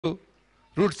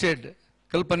Root shed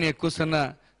ಕಲ್ಪನೆಯ ಕೂಸನ್ನು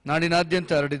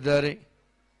ನಾಡಿನಾದ್ಯಂತ ಹರಡಿದ್ದಾರೆ.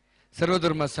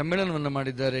 ಸರ್ವಧರ್ಮ ಸಮ್ಮೇಳನವನ್ನು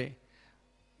ಮಾಡಿದ್ದಾರೆ.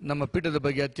 ನಮ್ಮ ಪೀಠದ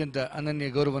ಬಗ್ಗೆ ಅತ್ಯಂತ ಅನನ್ಯ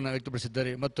ಗೌರವವನ್ನು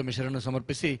ವ್ಯಕ್ತಪಡಿಸಿದ್ದಾರೆ. ಮತ್ತೊಮ್ಮೆ ಶರಣು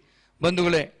ಸಮರ್ಪಿಸಿ,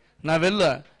 ಬಂಧುಗಳೇ, ನಾವೆಲ್ಲ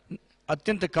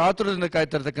ಅತ್ಯಂತ ಕಾತುರದಿಂದ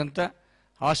ಕಾಯ್ತಾ ಇರತಕ್ಕಂಥ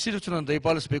ಆಶೀರ್ವಚನವನ್ನು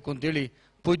ದಯಪಾಲಿಸಬೇಕು ಅಂತೇಳಿ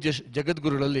ಪೂಜ್ಯ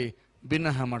ಜಗದ್ಗುರುಗಳಲ್ಲಿ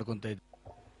ಭಿನ್ನಹ ಮಾಡ್ಕೊತಾ ಇದ್ದೆ.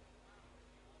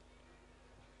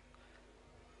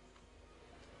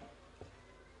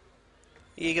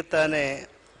 ಈಗ ತಾನೇ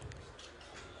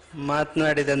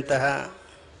ಮಾತನಾಡಿದಂತಹ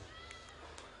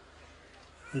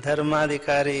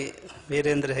ಧರ್ಮಾಧಿಕಾರಿ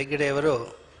ವೀರೇಂದ್ರ ಹೆಗ್ಗಡೆಯವರು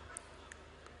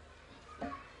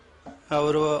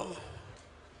ಅವರು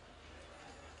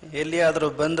ಎಲ್ಲಿಯಾದರೂ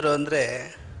ಬಂದರು ಅಂದರೆ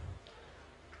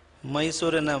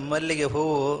ಮೈಸೂರಿನ ಮಲ್ಲಿಗೆ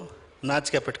ಹೂವು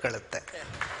ನಾಚಿಕೆ ಪಟ್ಕೊಳ್ಳುತ್ತೆ.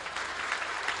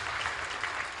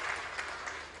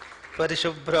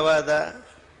 ಪರಿಶುಭ್ರವಾದ,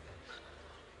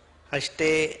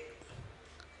 ಅಷ್ಟೇ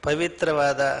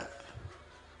ಪವಿತ್ರವಾದ,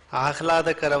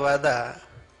 ಆಹ್ಲಾದಕರವಾದ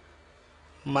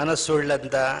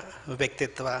ಮನಸ್ಸುಳ್ಳಂಥ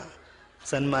ವ್ಯಕ್ತಿತ್ವ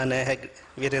ಸನ್ಮಾನ್ಯ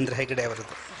ವೀರೇಂದ್ರ ಹೆಗ್ಗಡೆ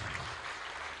ಅವರದು.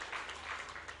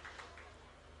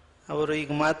 ಅವರು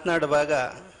ಈಗ ಮಾತನಾಡುವಾಗ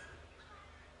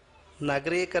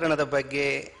ನಗರೀಕರಣದ ಬಗ್ಗೆ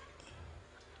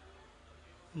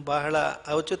ಬಹಳ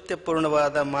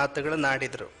ಔಚಿತ್ಯಪೂರ್ಣವಾದ ಮಾತುಗಳನ್ನು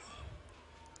ಆಡಿದರು.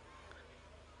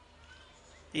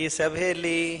 ಈ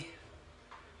ಸಭೆಯಲ್ಲಿ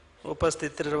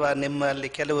ಉಪಸ್ಥಿತರಿರುವ ನಿಮ್ಮಲ್ಲಿ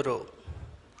ಕೆಲವರು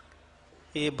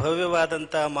ಈ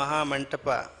ಭವ್ಯವಾದಂಥ ಮಹಾಮಂಟಪ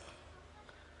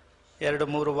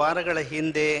 2-3 ವಾರಗಳ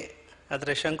ಹಿಂದೆ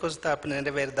ಅದರ ಶಂಕುಸ್ಥಾಪನೆ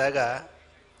ನೆರವೇರಿದಾಗ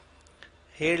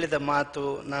ಹೇಳಿದ ಮಾತು,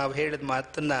 ನಾವು ಹೇಳಿದ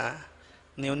ಮಾತನ್ನು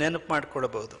ನೀವು ನೆನಪು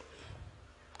ಮಾಡಿಕೊಳ್ಬೋದು.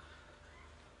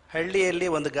 ಹಳ್ಳಿಯಲ್ಲಿ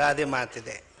ಒಂದು ಗಾದೆ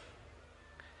ಮಾತಿದೆ,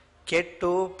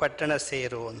 ಕೆಟ್ಟು ಪಟ್ಟಣ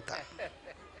ಸೇರು ಅಂತ.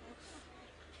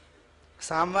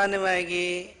 ಸಾಮಾನ್ಯವಾಗಿ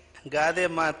ಗಾದೆ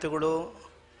ಮಾತುಗಳು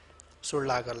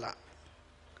ಸುಳ್ಳಾಗಲ್ಲ.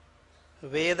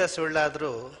 ವೇದ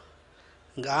ಸುಳ್ಳಾದರೂ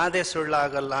ಗಾದೆ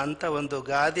ಸುಳ್ಳಾಗಲ್ಲ ಅಂತ ಒಂದು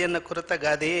ಗಾದೆಯನ್ನು ಕುರಿತ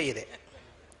ಗಾದೆಯೇ ಇದೆ.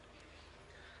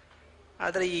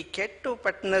 ಆದರೆ ಈ ಕೆಟ್ಟು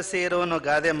ಪಟ್ಟಣ ಸೇರು ಅನ್ನೋ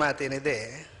ಗಾದೆ ಮಾತೇನಿದೆ,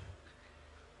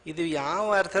 ಇದು ಯಾವ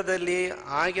ಅರ್ಥದಲ್ಲಿ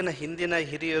ಆಗಿನ ಹಿಂದಿನ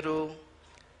ಹಿರಿಯರು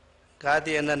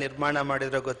ಗಾದೆಯನ್ನು ನಿರ್ಮಾಣ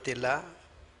ಮಾಡಿದ್ರೋ ಗೊತ್ತಿಲ್ಲ.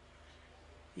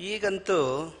 ಈಗಂತೂ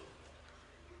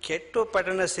ಕೆಟ್ಟು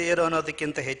ಪಟ್ಟಣ ಸೇರು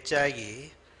ಅನ್ನೋದಕ್ಕಿಂತ ಹೆಚ್ಚಾಗಿ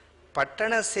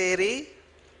ಪಟ್ಟಣ ಸೇರಿ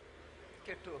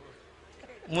ಕೆಟ್ಟು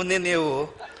ಮುಂದೆ ನೀವು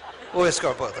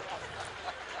ಊಹಿಸ್ಕೊಳ್ಬೋದು.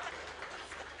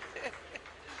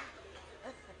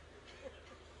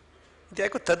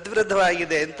 ಇದ್ಯಾಕೋ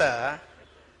ತದ್ವಿರುದ್ಧವಾಗಿದೆ ಅಂತ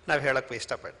ನಾವು ಹೇಳಕ್ಕೆ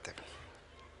ಇಷ್ಟಪಡ್ತೇವೆ.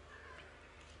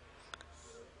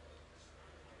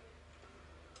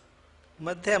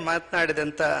 ಮಧ್ಯೆ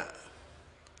ಮಾತನಾಡಿದಂಥ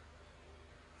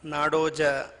ನಾಡೋಜ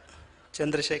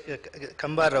ಚಂದ್ರಶೇಖರ್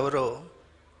ಕಂಬಾರ್ ಅವರು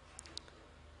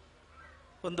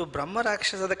ಒಂದು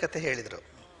ಬ್ರಹ್ಮರಾಕ್ಷಸದ ಕಥೆ ಹೇಳಿದರು.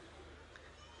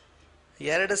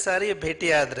 2 ಸಾರಿ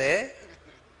ಭೇಟಿಯಾದರೆ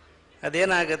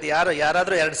ಅದೇನಾಗುತ್ತೆ,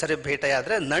 ಯಾರಾದರೂ 2 ಸಾರಿ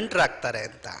ಭೇಟಿಯಾದರೆ ನಂಟರಾಗ್ತಾರೆ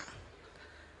ಅಂತ.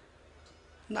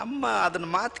 ಅದನ್ನ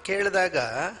ಮಾತು ಕೇಳಿದಾಗ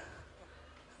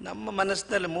ನಮ್ಮ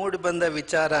ಮನಸ್ಸಿನಲ್ಲಿ ಮೂಡಿ ಬಂದ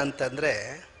ವಿಚಾರ ಅಂತಂದರೆ,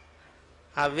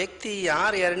 ಆ ವ್ಯಕ್ತಿ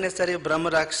ಯಾರು 2ನೇ ಸರಿ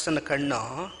ಬ್ರಹ್ಮರಾಕ್ಷಸನ ಕಣ್ಣೋ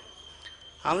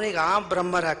ಅವನಿಗೆ ಆ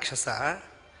ಬ್ರಹ್ಮರಾಕ್ಷಸ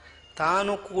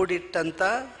ತಾನು ಕೂಡಿಟ್ಟಂಥ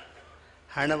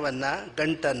ಹಣವನ್ನು,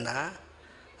 ಗಂಟನ್ನು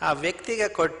ಆ ವ್ಯಕ್ತಿಗೆ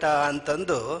ಕೊಟ್ಟ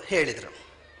ಅಂತಂದು ಹೇಳಿದರು.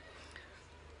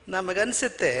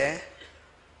 ನಮಗನ್ಸುತ್ತೆ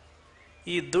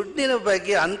ಈ ದುಡ್ಡಿನ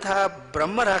ಬಗ್ಗೆ ಅಂತಹ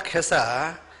ಬ್ರಹ್ಮರಾಕ್ಷಸ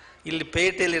ಇಲ್ಲಿ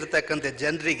ಪೇಟೆಯಲ್ಲಿರ್ತಕ್ಕಂಥ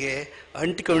ಜನರಿಗೆ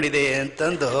ಅಂಟಿಕೊಂಡಿದೆ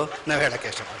ಅಂತಂದು ನಾವು ಹೇಳಕ್ಕೆ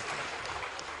ಇಷ್ಟಪಡ್ತೀವಿ.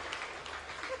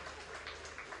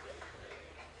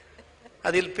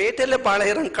 ಅದು ಇಲ್ಲಿ ಪೇಟೆಯಲ್ಲೇ ಭಾಳ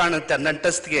ಇರೋಂಗೆ ಕಾಣುತ್ತೆ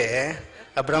ನಂಟಸ್ತಿಗೆ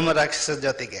ಆ ಬ್ರಹ್ಮರಾಕ್ಷಸ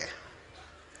ಜೊತೆಗೆ.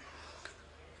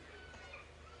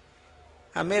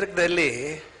 ಅಮೇರಿಕದಲ್ಲಿ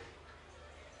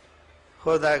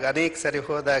ಹೋದಾಗ, ಅನೇಕ ಸರಿ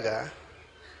ಹೋದಾಗ,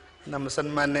 ನಮ್ಮ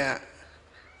ಸನ್ಮಾನ್ಯ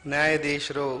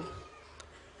ನ್ಯಾಯಾಧೀಶರು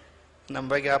ನಮ್ಮ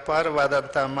ಬಗ್ಗೆ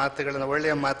ಅಪಾರವಾದಂಥ ಮಾತುಗಳನ್ನು,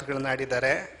 ಒಳ್ಳೆಯ ಮಾತುಗಳನ್ನು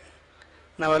ಆಡಿದ್ದಾರೆ.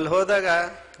 ನಾವಲ್ಲಿ ಹೋದಾಗ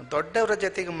ದೊಡ್ಡವರ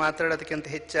ಜೊತೆಗೆ ಮಾತಾಡೋದಕ್ಕಿಂತ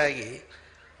ಹೆಚ್ಚಾಗಿ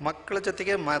ಮಕ್ಕಳ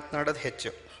ಜೊತೆಗೆ ಮಾತನಾಡೋದು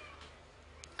ಹೆಚ್ಚು.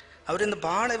 ಅವರಿಂದ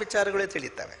ಭಾಳ ವಿಚಾರಗಳೇ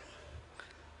ತಿಳಿತವೆ.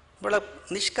 ಭಾಳ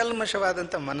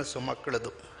ನಿಷ್ಕಲ್ಮಶವಾದಂಥ ಮನಸ್ಸು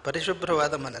ಮಕ್ಕಳದು,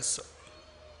 ಪರಿಶುಭ್ರವಾದ ಮನಸ್ಸು.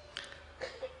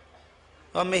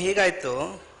 ಒಮ್ಮೆ ಹೀಗಾಯಿತು,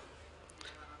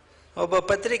 ಒಬ್ಬ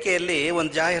ಪತ್ರಿಕೆಯಲ್ಲಿ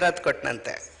ಒಂದು ಜಾಹೀರಾತು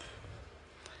ಕೊಟ್ಟನಂತೆ.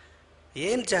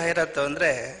 ಏನು ಜಾಹೀರಾತು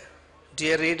ಅಂದರೆ,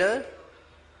 dear reader,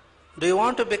 do you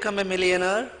want to become A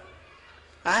millionaire?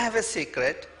 I have A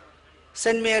secret,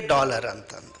 send me $1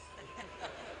 ಅಂತಂದು.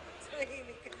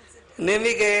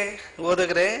 ನಿಮಗೆ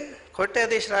ಓದಿದ್ರೆ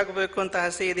ಕೋಟ್ಯಾಧೀಶರಾಗಬೇಕು ಅಂತ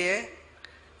ಆಸೆ ಇದೆಯೇ?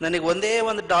 ನನಗೆ ಒಂದೇ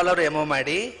 $1 ಎಮೋ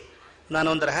ಮಾಡಿ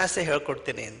ನಾನೊಂದು ರಹಸ್ಯ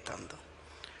ಹೇಳ್ಕೊಡ್ತೀನಿ ಅಂತಂದು.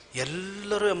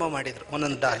 ಎಲ್ಲರೂ ಎಮೋ ಮಾಡಿದರು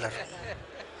 $1.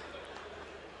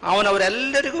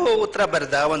 ಅವರೆಲ್ಲರಿಗೂ ಉತ್ತರ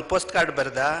ಬರೆದ, ಒಂದು ಪೋಸ್ಟ್ ಕಾರ್ಡ್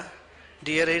ಬರೆದ,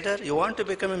 dear reader, you want to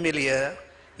become A millionaire,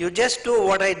 you just do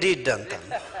what I did ಅಂತ.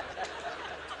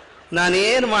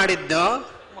 ನಾನೇನು ಮಾಡಿದ್ನೋ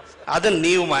ಅದನ್ನು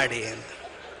ನೀವು ಮಾಡಿ ಅಂತ.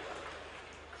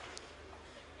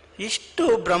 ಇಷ್ಟು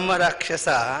ಬ್ರಹ್ಮ ರಾಕ್ಷಸ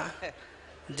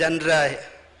ಜನರ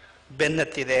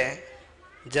ಬೆನ್ನತ್ತಿದೆ,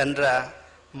 ಜನರ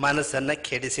ಮನಸ್ಸನ್ನು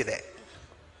ಕೆಡಿಸಿದೆ.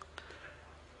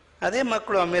 ಅದೇ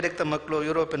ಮಕ್ಕಳು, ಅಮೇರಿಕದ ಮಕ್ಕಳು,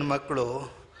 ಯುರೋಪಿಯನ್ ಮಕ್ಕಳು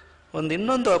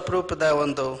ಇನ್ನೊಂದು ಅಪರೂಪದ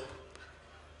ಒಂದು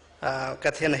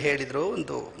ಕಥೆಯನ್ನು ಹೇಳಿದರು.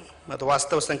 ಅದು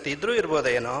ವಾಸ್ತವ ಸಂಗತಿ ಇದ್ರೂ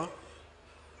ಇರ್ಬೋದೇನೋ.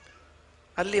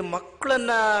 ಅಲ್ಲಿ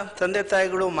ಮಕ್ಕಳನ್ನು ತಂದೆ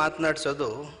ತಾಯಿಗಳು ಮಾತನಾಡಿಸೋದು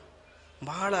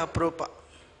ಬಹಳ ಅಪರೂಪ.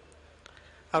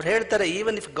 ಅವ್ರು ಹೇಳ್ತಾರೆ,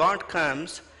 even if god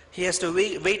comes he has to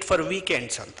wait for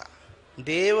weekends ಅಂತ.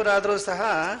 ದೇವರಾದರೂ ಸಹ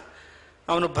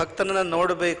ಅವನು ಭಕ್ತನನ್ನು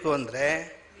ನೋಡಬೇಕು ಅಂದರೆ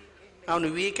ಅವನು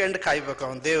ವೀಕೆಂಡ್ ಕಾಯ್ಬೇಕು.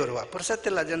 ಅವನು ದೇವರು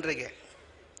ಪುರ್ಸತ್ತಿಲ್ಲ ಜನರಿಗೆ.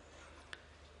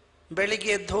 ಬೆಳಿಗ್ಗೆ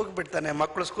ಎದ್ದು ಹೋಗಿಬಿಡ್ತಾನೆ,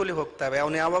 ಮಕ್ಕಳು ಸ್ಕೂಲಿಗೆ ಹೋಗ್ತವೆ,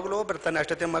 ಅವನು ಯಾವಾಗಲೂ ಬರ್ತಾನೆ,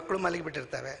 ಅಷ್ಟೊತ್ತೆ ಮಕ್ಕಳು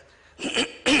ಮಲಗಿಬಿಟ್ಟಿರ್ತವೆ.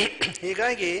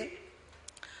 ಹೀಗಾಗಿ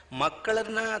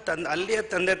ಮಕ್ಕಳನ್ನ ಅಲ್ಲಿಯ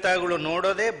ತಂದೆ ತಾಯಿಗಳು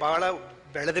ನೋಡೋದೇ ಭಾಳ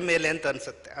ಬೆಳೆದ ಮೇಲೆ ಅಂತ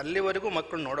ಅನಿಸುತ್ತೆ. ಅಲ್ಲಿವರೆಗೂ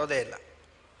ಮಕ್ಕಳು ನೋಡೋದೇ ಇಲ್ಲ.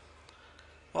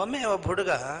 ಒಮ್ಮೆ ಒಬ್ಬ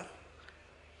ಹುಡುಗ,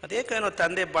 ಅದೇಕೇನೋ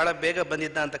ತಂದೆ ಭಾಳ ಬೇಗ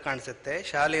ಬಂದಿದ್ದ ಅಂತ ಕಾಣಿಸುತ್ತೆ,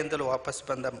 ಶಾಲೆಯಿಂದಲೂ ವಾಪಸ್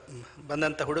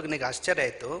ಬಂದಂಥ ಹುಡುಗನಿಗೆ ಆಶ್ಚರ್ಯ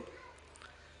ಆಯಿತು.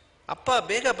 ಅಪ್ಪ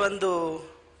ಬೇಗ ಬಂದು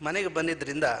ಮನೆಗೆ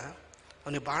ಬಂದಿದ್ದರಿಂದ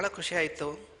ಅವನಿಗೆ ಭಾಳ ಖುಷಿ ಆಯಿತು.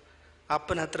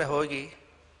 ಅಪ್ಪನ ಹತ್ರ ಹೋಗಿ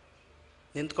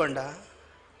ನಿಂತ್ಕೊಂಡ.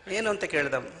 ಏನು ಅಂತ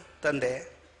ಕೇಳ್ದ ತಂದೆ.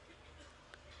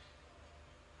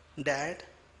 Dad,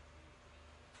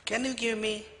 can you give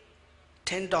me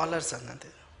 $10 ಅನ್ನಂತೆ.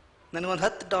 ನನಗೊಂದು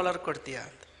 $10 ಕೊಡ್ತೀಯಾ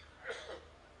ಅಂತ.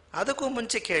 ಅದಕ್ಕೂ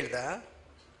ಮುಂಚೆ ಕೇಳ್ದ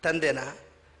ತಂದೆನ,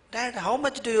 dad, how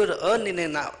much do you earn in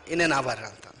an hour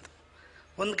ಅಂತಂದು.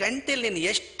 ಒಂದು ಗಂಟೆಲಿ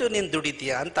ನೀನು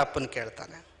ದುಡಿತೀಯಾ ಅಂತ ಅಪ್ಪನ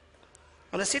ಕೇಳ್ತಾನೆ.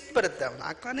 ಅವನು ಸಿಟ್ಟು ಬರುತ್ತೆ. ಅವನು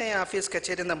ಆಕಾನೆ ಆಫೀಸ್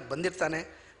ಕಚೇರಿಯಿಂದ ಬಂದಿರ್ತಾನೆ,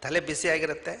 ತಲೆ ಬಿಸಿ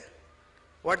ಆಗಿರುತ್ತೆ.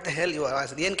 ವಾಟ್ ದ ಹೆಲ್ ಯು,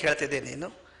 ಏನು ಕೇಳ್ತಿದ್ದೆ ನೀನು,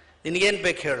 ನಿನಗೇನು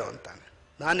ಬೇಕು ಹೇಳು ಅಂತಾನೆ.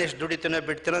 ನಾನು ಎಷ್ಟು ದುಡಿತೀನೋ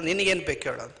ಬಿಡ್ತೀನೋ, ನಿನಗೇನು ಬೇಕು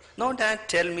ಹೇಳು ಅಂತ. No dad,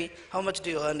 tell me how much do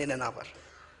you earn in an hour.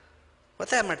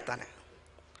 ಒತ್ತಾಯ ಮಾಡ್ತಾನೆ.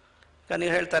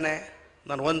 ನೀವು ಹೇಳ್ತಾನೆ,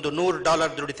 ನಾನು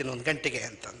 $100 ದುಡಿತೀನಿ ಒಂದು ಗಂಟೆಗೆ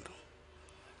ಅಂತಂದು.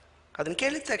 ಅದನ್ನು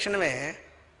ಕೇಳಿದ ತಕ್ಷಣವೇ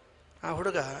ಆ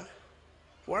ಹುಡುಗ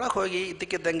ಒಳಗೆ ಹೋಗಿ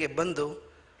ಇದ್ದಕ್ಕಿದ್ದಂಗೆ ಬಂದು,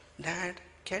 dad,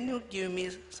 can you give me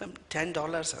some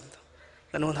 $10 ಅಂತ.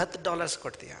 ನನಗೊಂದು $10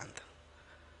 ಕೊಡ್ತೀಯಾ ಅಂತ.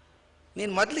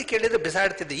 ನೀನು ಮೊದಲಿಗೆ ಕೇಳಿದರೆ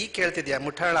ಬಿಸಾಡ್ತಿದ್ದೆ, ಈಗ ಕೇಳ್ತಿದ್ಯಾ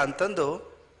ಮುಠಾಳ ಅಂತಂದು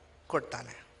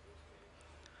ಕೊಡ್ತಾನೆ.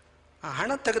 ಆ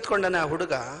ಹಣ ತೆಗೆದುಕೊಂಡನೆ ಆ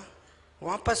ಹುಡುಗ.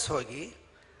 ವಾಪಸ್ ಹೋಗಿ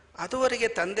ಅದುವರೆಗೆ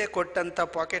ತಂದೆ ಕೊಟ್ಟಂಥ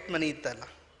ಪಾಕೆಟ್ ಮನಿ ಇತ್ತಲ್ಲ,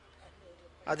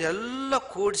 ಅದೆಲ್ಲ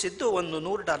ಕೂಡಿಸಿದ್ದು ಒಂದು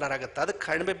 $100 ಆಗುತ್ತೆ. ಅದಕ್ಕೆ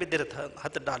ಕಡಿಮೆ ಬಿದ್ದಿರುತ್ತೆ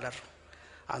 $10.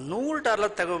 ಆ $100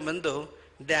 ತಗೊಂಡ್ಬಂದು,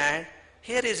 dad,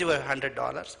 here is your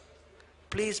 $100.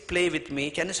 Please play with me,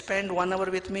 can you spend 1 hour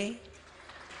with me.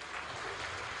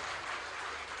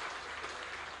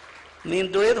 ನೀನು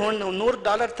ದುಡಿಯೋದು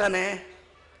 $100 ತಾನೆ,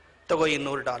 ತಗೋ ಈ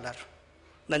 $100,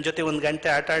 ನನ್ನ ಜೊತೆ ಒಂದು ಗಂಟೆ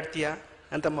ಆಟ ಆಡ್ತೀಯಾ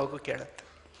ಅಂತ ಮಗು ಕೇಳುತ್ತೆ.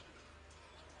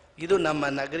 ಇದು ನಮ್ಮ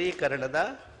ನಗರೀಕರಣದ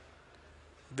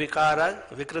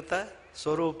ವಿಕೃತ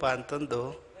ಸ್ವರೂಪ ಅಂತಂದು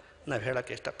ನಾವು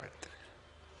ಹೇಳೋಕ್ಕೆ ಇಷ್ಟಪಡ್ತೇವೆ.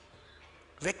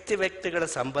 ವ್ಯಕ್ತಿಗಳ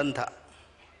ಸಂಬಂಧ.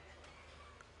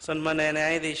 ಸನ್ಮಾನ್ಯ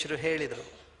ನ್ಯಾಯಾಧೀಶರು ಹೇಳಿದರು,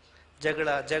 ಜಗಳ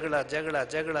ಜಗಳ ಜಗಳ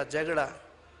ಜಗಳ ಜಗಳ.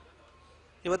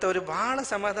 ಇವತ್ತು ಅವ್ರಿಗೆ ಭಾಳ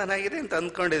ಸಮಾಧಾನ ಆಗಿದೆ ಅಂತ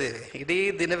ಅಂದ್ಕೊಂಡಿದ್ದೀವಿ. ಇಡೀ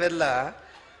ದಿನವೆಲ್ಲ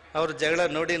ಅವರು ಜಗಳ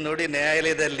ನೋಡಿ ನೋಡಿ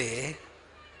ನ್ಯಾಯಾಲಯದಲ್ಲಿ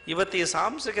ಇವತ್ತು ಈ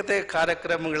ಸಾಂಸ್ಕೃತಿಕ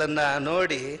ಕಾರ್ಯಕ್ರಮಗಳನ್ನು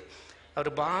ನೋಡಿ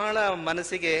ಅವರು ಭಾಳ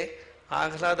ಮನಸ್ಸಿಗೆ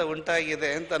ಆಹ್ಲಾದ ಉಂಟಾಗಿದೆ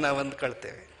ಅಂತ ನಾವು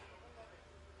ಅಂದ್ಕೊಳ್ತೇವೆ.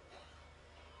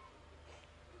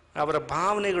 ಅವರ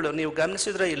ಭಾವನೆಗಳು ನೀವು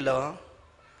ಗಮನಿಸಿದ್ರೋ ಇಲ್ಲೋ,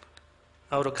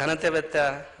 ಅವರು ಘನತೆವೆತ್ತ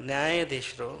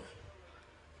ನ್ಯಾಯಾಧೀಶರು,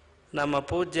 ನಮ್ಮ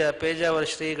ಪೂಜ್ಯ ಪೇಜಾವರ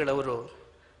ಶ್ರೀಗಳವರು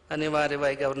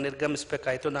ಅನಿವಾರ್ಯವಾಗಿ ಅವರು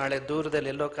ನಿರ್ಗಮಿಸಬೇಕಾಯಿತು. ನಾಳೆ ದೂರದಲ್ಲಿ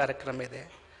ಎಲ್ಲೋ ಕಾರ್ಯಕ್ರಮ ಇದೆ.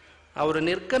 ಅವರು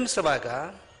ನಿರ್ಗಮಿಸುವಾಗ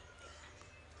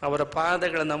ಅವರ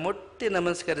ಪಾದಗಳನ್ನು ಮುಟ್ಟಿ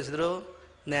ನಮಸ್ಕರಿಸಿದರು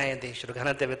ನ್ಯಾಯಾಧೀಶರು,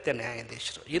 ಘನತೆವೆತ್ತ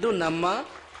ನ್ಯಾಯಾಧೀಶರು. ಇದು ನಮ್ಮ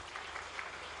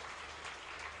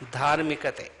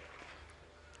ಧಾರ್ಮಿಕತೆ.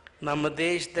 ನಮ್ಮ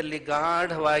ದೇಶದಲ್ಲಿ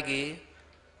ಗಾಢವಾಗಿ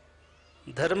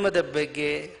ಧರ್ಮದ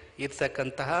ಬಗ್ಗೆ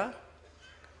ಇರ್ತಕ್ಕಂತಹ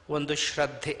ಒಂದು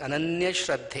ಶ್ರದ್ಧೆ, ಅನನ್ಯ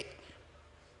ಶ್ರದ್ಧೆ.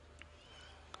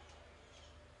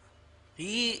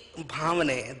 ಈ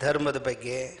ಭಾವನೆ ಧರ್ಮದ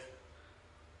ಬಗ್ಗೆ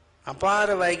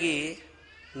ಅಪಾರವಾಗಿ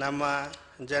ನಮ್ಮ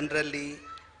ಜನರಲ್ಲಿ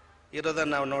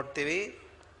ಇರೋದನ್ನು ನಾವು ನೋಡ್ತೀವಿ.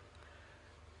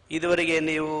 ಇದುವರೆಗೆ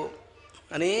ನೀವು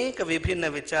ಅನೇಕ ವಿಭಿನ್ನ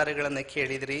ವಿಚಾರಗಳನ್ನು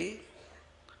ಕೇಳಿದ್ರಿ.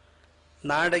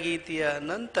 ನಾಡಗೀತೆಯ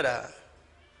ನಂತರ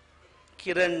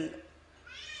ಕಿರಣ್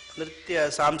ನೃತ್ಯ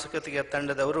ಸಾಂಸ್ಕೃತಿಕ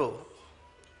ತಂಡದವರು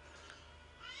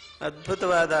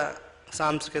ಅದ್ಭುತವಾದ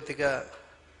ಸಾಂಸ್ಕೃತಿಕ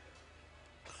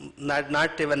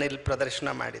ನಾಟ್ಯವನ್ನು ಇಲ್ಲಿ ಪ್ರದರ್ಶನ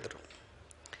ಮಾಡಿದರು.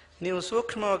 ನೀವು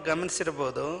ಸೂಕ್ಷ್ಮವಾಗಿ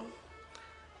ಗಮನಿಸಿರ್ಬೋದು,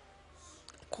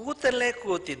 ಕೂತಲ್ಲೇ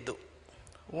ಕೂತಿದ್ದು,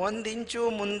 1 ಇಂಚು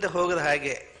ಮುಂದೆ ಹೋಗದ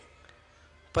ಹಾಗೆ.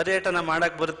 ಪರ್ಯಟನ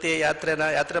ಮಾಡಕ್ಕೆ ಬರುತ್ತೆ,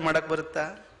 ಯಾತ್ರೆ ಮಾಡಕ್ಕೆ ಬರುತ್ತಾ?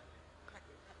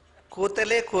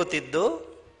 ಕೂತಲೇ ಕೂತಿದ್ದು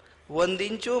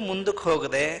ಒಂದಿಂಚು ಮುಂದಕ್ಕೆ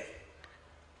ಹೋಗದೆ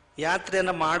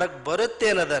ಯಾತ್ರೆಯನ್ನು ಮಾಡಕ್ಕೆ ಬರುತ್ತೆ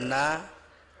ಅನ್ನೋದನ್ನು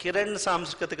ಕಿರಣ್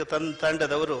ಸಾಂಸ್ಕೃತಿಕ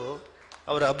ತಂಡದವರು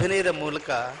ಅವರ ಅಭಿನಯದ ಮೂಲಕ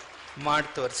ಮಾಡಿ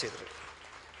ತೋರಿಸಿದರು.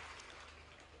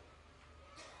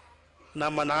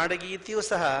 ನಮ್ಮ ನಾಡಗೀತೆಯೂ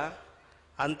ಸಹ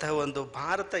ಅಂತಹ ಒಂದು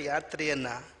ಭಾರತ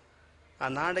ಯಾತ್ರೆಯನ್ನು, ಆ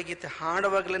ನಾಡಗೀತೆ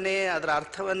ಹಾಡುವಾಗಲೇ ಅದರ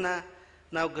ಅರ್ಥವನ್ನು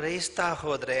ನಾವು ಗ್ರಹಿಸ್ತಾ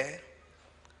ಹೋದರೆ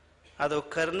ಅದು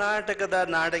ಕರ್ನಾಟಕದ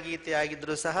ನಾಡಗೀತೆ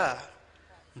ಆಗಿದ್ದರೂ ಸಹ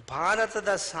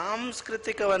ಭಾರತದ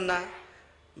ಸಾಂಸ್ಕೃತಿಕವನ್ನು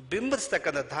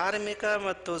ಬಿಂಬಿಸ್ತಕ್ಕಂಥ, ಧಾರ್ಮಿಕ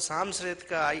ಮತ್ತು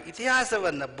ಸಾಂಸ್ಕೃತಿಕ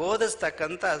ಇತಿಹಾಸವನ್ನು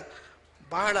ಬೋಧಿಸ್ತಕ್ಕಂಥ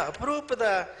ಬಹಳ ಅಪರೂಪದ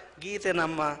ಗೀತೆ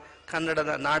ನಮ್ಮ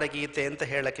ಕನ್ನಡದ ನಾಡಗೀತೆ ಅಂತ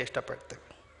ಹೇಳಕ್ಕೆ ಇಷ್ಟಪಡ್ತೇವೆ.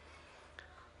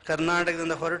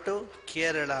 ಕರ್ನಾಟಕದಿಂದ ಹೊರಟು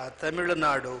ಕೇರಳ,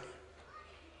 ತಮಿಳುನಾಡು,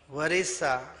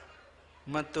 ಒರಿಸ್ಸಾ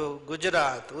ಮತ್ತು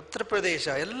ಗುಜರಾತ್, ಉತ್ತರ ಪ್ರದೇಶ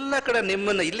ಎಲ್ಲ ಕಡೆ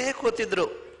ನಿಮ್ಮನ್ನು ಇಲ್ಲೇ ಕೂತಿದ್ರು.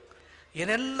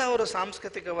 ಏನೆಲ್ಲ ಅವರು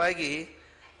ಸಾಂಸ್ಕೃತಿಕವಾಗಿ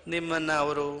ನಿಮ್ಮನ್ನು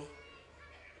ಅವರು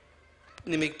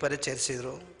ನಿಮಗೆ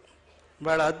ಪರಿಚಯಿಸಿದರು.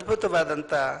 ಭಾಳ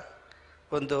ಅದ್ಭುತವಾದಂಥ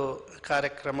ಒಂದು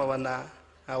ಕಾರ್ಯಕ್ರಮವನ್ನು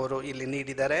ಅವರು ಇಲ್ಲಿ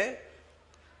ನೀಡಿದ್ದಾರೆ.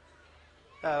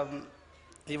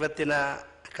 ಇವತ್ತಿನ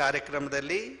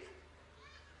ಕಾರ್ಯಕ್ರಮದಲ್ಲಿ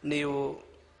ನೀವು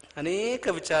ಅನೇಕ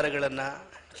ವಿಚಾರಗಳನ್ನು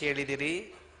ಕೇಳಿದಿರಿ,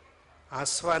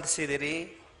 ಆಸ್ವಾದಿಸಿದಿರಿ.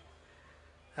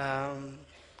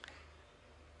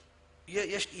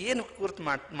 ಏನು ಕುರಿತು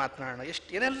ಮಾತನಾಡೋಣ,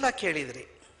 ಏನೆಲ್ಲ ಕೇಳಿದಿರಿ.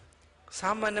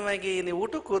 ಸಾಮಾನ್ಯವಾಗಿ ನೀವು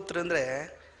ಊಟಕ್ಕೆ ಕೂತ್ರಂದರೆ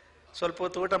ಸ್ವಲ್ಪ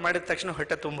ಹೊತ್ತು ಊಟ ಮಾಡಿದ ತಕ್ಷಣ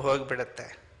ಹೊಟ್ಟೆ ತುಂಬ ಹೋಗಿಬಿಡುತ್ತೆ.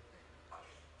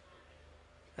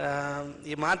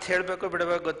 ಈ ಮಾತು ಹೇಳಬೇಕು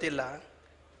ಬಿಡಬೇಕು ಗೊತ್ತಿಲ್ಲ,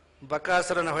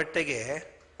 ಬಕಾಸುರನ ಹೊಟ್ಟೆಗೆ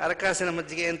ಅರಕಾಸಿನ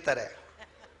ಮಜ್ಜಿಗೆ ಅಂತಾರೆ.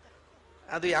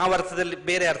 ಅದು ಯಾವ ಅರ್ಥದಲ್ಲಿ,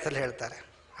 ಬೇರೆ ಅರ್ಥದಲ್ಲಿ ಹೇಳ್ತಾರೆ.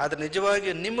 ಆದರೆ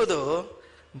ನಿಜವಾಗಿಯೂ ನಿಮ್ಮದು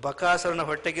ಬಕಾಸುರನ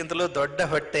ಹೊಟ್ಟೆಗಿಂತಲೂ ದೊಡ್ಡ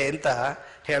ಹೊಟ್ಟೆ ಅಂತ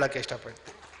ಹೇಳೋಕ್ಕೆ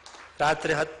ಇಷ್ಟಪಡ್ತೀನಿ.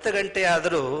 ರಾತ್ರಿ 10 ಗಂಟೆ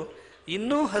ಆದರೂ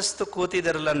ಇನ್ನೂ ಹಸ್ತು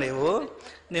ಕೂತಿದ್ದೀರಲ್ಲ ನೀವು,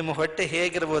 ನಿಮ್ಮ ಹೊಟ್ಟೆ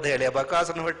ಹೇಗಿರ್ಬೋದು ಹೇಳಿ.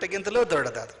 ಬಕಾಸುರನ ಹೊಟ್ಟೆಗಿಂತಲೂ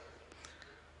ದೊಡ್ಡದಾದ್ರು.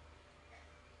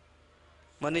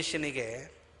 ಮನುಷ್ಯನಿಗೆ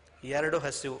 2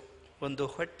 ಹಸಿವು, ಒಂದು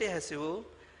ಹೊಟ್ಟೆ ಹಸಿವು,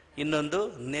 ಇನ್ನೊಂದು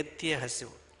ನೆತ್ತಿಯ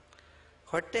ಹಸಿವು.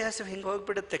 ಹೊಟ್ಟೆ ಹಸಿವು ಹಿಂಗೆ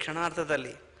ಹೋಗ್ಬಿಡುತ್ತೆ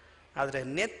ಕ್ಷಣಾರ್ಥದಲ್ಲಿ. ಆದರೆ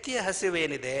ನೆತ್ತಿಯ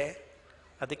ಹಸಿವೇನಿದೆ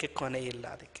ಅದಕ್ಕೆ ಕೊನೆ ಇಲ್ಲ.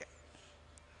 ಅದಕ್ಕೆ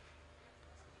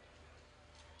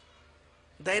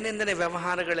ದೈನಂದಿನ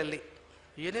ವ್ಯವಹಾರಗಳಲ್ಲಿ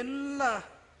ಏನೆಲ್ಲ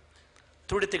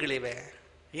ತುಡಿತಗಳಿವೆ,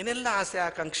 ಏನೆಲ್ಲ ಆಸೆ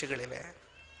ಆಕಾಂಕ್ಷೆಗಳಿವೆ.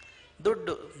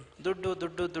 ದುಡ್ಡು ದುಡ್ಡು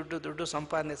ದುಡ್ಡು ದುಡ್ಡು ದುಡ್ಡು,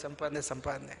 ಸಂಪಾದನೆ ಸಂಪಾದನೆ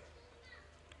ಸಂಪಾದನೆ.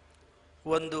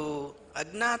 ಒಂದು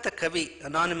ಅಜ್ಞಾತ ಕವಿ,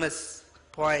 ಅನಾನಿಮಸ್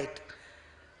ಪಾಯಿಟ್,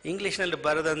 ಇಂಗ್ಲೀಷ್ನಲ್ಲಿ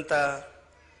ಬರೆದಂಥ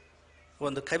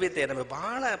ಒಂದು ಕವಿತೆ ನಮಗೆ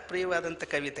ಬಹಳ ಪ್ರಿಯವಾದಂಥ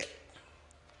ಕವಿತೆ.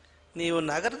 ನೀವು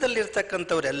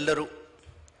ನಗರದಲ್ಲಿರ್ತಕ್ಕಂಥವರೆಲ್ಲರೂ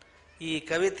ಈ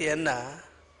ಕವಿತೆಯನ್ನು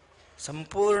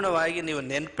ಸಂಪೂರ್ಣವಾಗಿ ನೀವು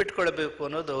ನೆನ್ಪಿಟ್ಕೊಳ್ಬೇಕು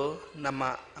ಅನ್ನೋದು ನಮ್ಮ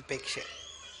ಅಪೇಕ್ಷೆ.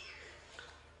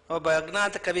 ಒಬ್ಬ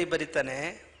ಅಜ್ಞಾತ ಕವಿ ಬರೀತಾನೆ,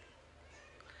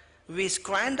 V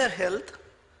ಸ್ಕ್ವಾಂಡರ್ health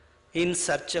in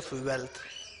search of wealth,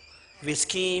 V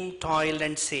scheme, toil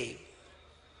and save.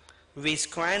 V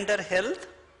ಸ್ಕ್ವಾಂಡರ್ health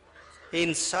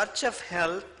in search of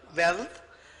wealth,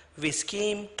 we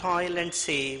scheme, toil and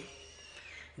save.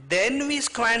 Then we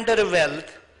squander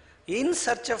wealth in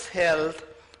search of health.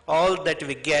 All that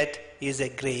we get is a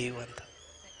grave. ಅಂತ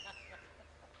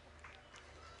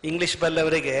English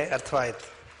ಬಲ್ಲವರಿಗೆ ಅರ್ಥವಾಯಿತು.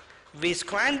 We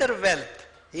squander wealth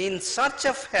in search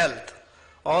of health.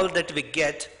 All that we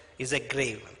get is a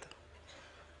grave. ಅಂತ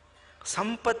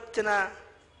ಸಂಪತ್ತಿನ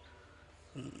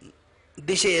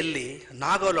ದಿಶೆಯಲ್ಲಿ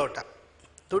ನಾಗೋಲೋಟ,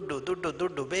 ದುಡ್ಡು ದುಡ್ಡು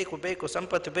ದುಡ್ಡು ಬೇಕು ಬೇಕು,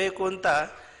 ಸಂಪತ್ತು ಬೇಕು ಅಂತ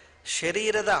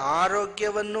ಶರೀರದ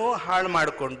ಆರೋಗ್ಯವನ್ನೂ ಹಾಳು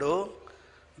ಮಾಡಿಕೊಂಡು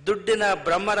ದುಡ್ಡಿನ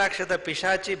ಬ್ರಹ್ಮರಾಕ್ಷದ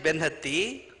ಪಿಶಾಚಿ ಬೆನ್ನತ್ತಿ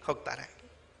ಹೋಗ್ತಾರೆ.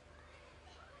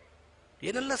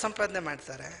 ಏನೆಲ್ಲ ಸಂಪಾದನೆ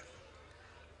ಮಾಡ್ತಾರೆ.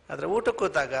 ಆದರೆ ಊಟಕ್ಕೆ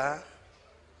ಕೂತಾಗ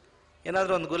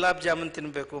ಏನಾದರೂ ಒಂದು ಗುಲಾಬ್ ಜಾಮೂನ್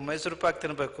ತಿನ್ನಬೇಕು, ಮೈಸೂರು ಪಾಕ್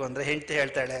ತಿನ್ನಬೇಕು ಅಂದರೆ ಹೆಂಡತಿ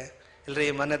ಹೇಳ್ತಾಳೆ, ಇಲ್ರಿ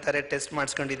ಮೊನ್ನೆ ತಾರೆ ಟೆಸ್ಟ್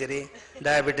ಮಾಡಿಸ್ಕೊಂಡಿದ್ದೀರಿ,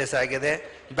 ಡಯಾಬಿಟಿಸ್ ಆಗಿದೆ,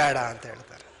 ಬೇಡ ಅಂತ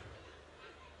ಹೇಳ್ತಾರೆ.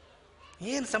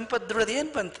 ಏನು ಸಂಪತ್ತು ದುಡ್ದು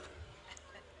ಏನು ಬಂತು?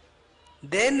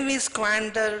 Then we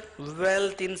squander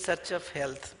wealth in search of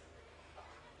health.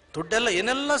 ದುಡ್ಡೆಲ್ಲ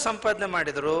ಏನೆಲ್ಲ ಸಂಪಾದನೆ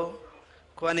ಮಾಡಿದ್ರು,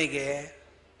 ಕೊನೆಗೆ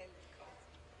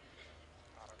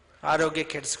ಆರೋಗ್ಯ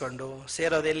ಕೆಡಿಸ್ಕೊಂಡು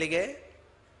ಸೇರೋದು ಎಲ್ಲಿಗೆ?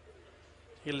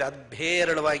 ಇಲ್ಲಿ ಅದು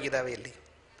ಹೇರಳವಾಗಿದ್ದಾವೆ. ಇಲ್ಲಿ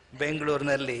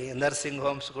ಬೆಂಗಳೂರಿನಲ್ಲಿ ನರ್ಸಿಂಗ್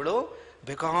ಹೋಮ್ಸ್ಗಳು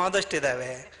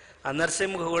ಬೇಕಾದಷ್ಟಿದ್ದಾವೆ. ಆ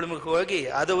ನರ್ಸಿಂಗ್ ಹೋಮ್ಗೆ ಹೋಗಿ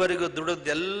ಅದುವರೆಗೂ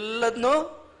ದುಡಿದೆಲ್ಲದನ್ನೂ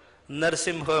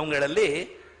ನರ್ಸಿಂಗ್ ಹೋಮ್ಗಳಲ್ಲಿ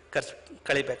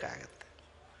ಕಳಿಬೇಕಾಗತ್ತೆ.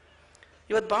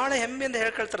 ಇವತ್ತು ಭಾಳ ಹೆಮ್ಮೆಯಿಂದ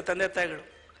ಹೇಳ್ಕೊಳ್ತಾರೆ ತಂದೆ ತಾಯಿಗಳು,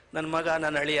 ನನ್ನ ಮಗ,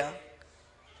 ನನ್ನ ಅಳಿಯ,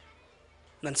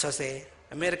 ನನ್ನ ಸೊಸೆ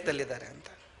ಅಮೇರಿಕದಲ್ಲಿದ್ದಾರೆ ಅಂತ.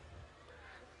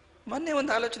 ಮೊನ್ನೆ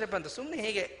ಒಂದು ಆಲೋಚನೆ ಬಂತು, ಸುಮ್ಮನೆ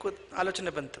ಹೀಗೆ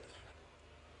ಆಲೋಚನೆ ಬಂತು.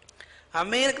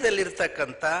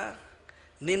 ಅಮೇರಿಕದಲ್ಲಿರ್ತಕ್ಕಂಥ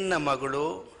ನಿನ್ನ ಮಗಳು,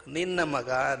 ನಿನ್ನ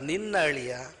ಮಗ, ನಿನ್ನ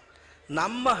ಅಳಿಯ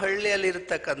ನಮ್ಮ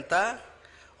ಹಳ್ಳಿಯಲ್ಲಿರ್ತಕ್ಕಂಥ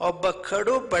ಒಬ್ಬ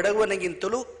ಕಡು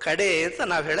ಬಡವನಿಗಿಂತಲೂ ಕಡೆ ಅಂತ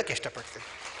ನಾವು ಹೇಳಕ್ಕೆ ಇಷ್ಟಪಡ್ತೀವಿ.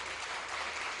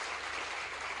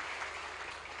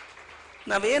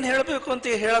 ನಾವೇನು ಹೇಳಬೇಕು ಅಂತ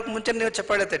ಹೇಳೋಕೆ ಮುಂಚೆ ನೀವು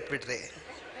ಚಪ್ಪಾಳೆ ತಟ್ಬಿಟ್ರಿ.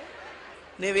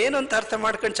 ನೀವೇನು ಅಂತ ಅರ್ಥ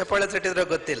ಮಾಡ್ಕೊಂಡು ಚಪ್ಪಾಳೆ ತಟ್ಟಿದ್ರೆ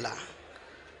ಗೊತ್ತಿಲ್ಲ.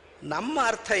 ನಮ್ಮ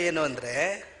ಅರ್ಥ ಏನು ಅಂದರೆ,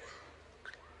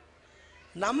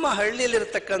 ನಮ್ಮ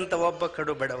ಹಳ್ಳಿಯಲ್ಲಿರ್ತಕ್ಕಂಥ ಒಬ್ಬ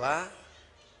ಕಡು ಬಡವ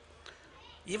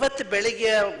ಇವತ್ತು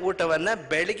ಬೆಳಿಗ್ಗೆ ಊಟವನ್ನು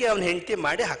ಬೆಳಿಗ್ಗೆ ಅವನ ಹೆಂಡತಿ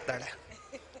ಮಾಡಿ ಹಾಕ್ತಾಳೆ,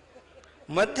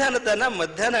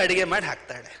 ಮಧ್ಯಾಹ್ನ ಅಡಿಗೆ ಮಾಡಿ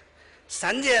ಹಾಕ್ತಾಳೆ,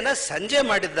 ಸಂಜೆ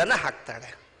ಮಾಡಿದ್ದನ್ನು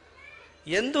ಹಾಕ್ತಾಳೆ.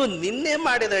 ಎಂದು ನಿನ್ನೆ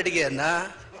ಮಾಡಿದ ಅಡಿಗೆಯನ್ನು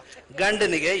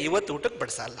ಗಂಡನಿಗೆ ಇವತ್ತು ಊಟಕ್ಕೆ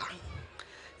ಬಡಿಸಲ್ಲ.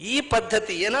 ಈ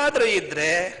ಪದ್ಧತಿ ಏನಾದರೂ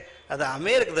ಇದ್ದರೆ ಅದು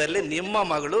ಅಮೇರಿಕದಲ್ಲಿ ನಿಮ್ಮ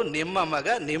ಮಗಳು, ನಿಮ್ಮ ಮಗ,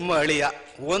 ನಿಮ್ಮ ಅಳಿಯ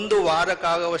ಒಂದು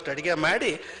ವಾರಕ್ಕಾಗುವಷ್ಟು ಅಡಿಗೆ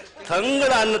ಮಾಡಿ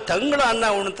ತಂಗಳ ಅನ್ನ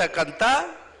ಉಣ್ತಕ್ಕಂಥ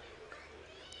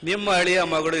ನಿಮ್ಮ ಅಳಿಯ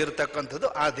ಮಗಳು ಇರತಕ್ಕಂಥದ್ದು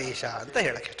ಆ ದೇಶ ಅಂತ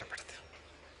ಹೇಳಕ್ಕೆ ಇಷ್ಟಪಡ್ತೀವಿ.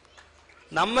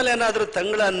 ನಮ್ಮಲ್ಲೇನಾದರೂ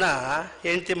ತಂಗಳನ್ನ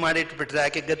ಹೆಂಡತಿ ಮಾಡಿಟ್ಬಿಟ್ರೆ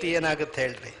ಆಕೆ ಗತಿ ಏನಾಗುತ್ತೆ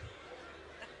ಹೇಳ್ರಿ?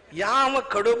 ಯಾವ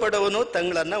ಕಡು ಬಡವನು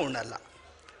ತಂಗಳನ್ನ ಉಣ್ಣಲ್ಲ.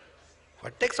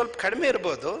 ಹೊಟ್ಟೆಗೆ ಸ್ವಲ್ಪ ಕಡಿಮೆ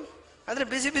ಇರ್ಬೋದು, ಆದರೆ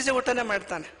ಬಿಸಿ ಬಿಸಿ ಊಟನೇ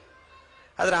ಮಾಡ್ತಾನೆ.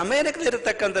 ಆದರೆ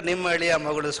ಅಮೇರಿಕದಲ್ಲಿರ್ತಕ್ಕಂಥ ನಿಮ್ಮ ಅಳಿಯ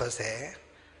ಮಗಳು ಸೊಸೆ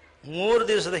 3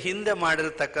 ದಿವಸದ ಹಿಂದೆ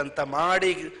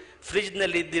ಮಾಡಿ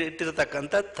ಫ್ರಿಜ್ನಲ್ಲಿ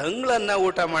ಇಟ್ಟಿರ್ತಕ್ಕಂಥ ತಂಗಳನ್ನ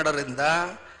ಊಟ ಮಾಡೋದ್ರಿಂದ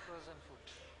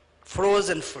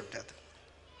ಫ್ರೋಝನ್ ಫುಡ್ ಅದು.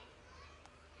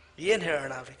 ಏನು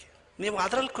ಹೇಳೋಣ ಅವರಿಗೆ? ನೀವು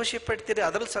ಅದರಲ್ಲಿ ಖುಷಿ ಪಡ್ತೀರಿ,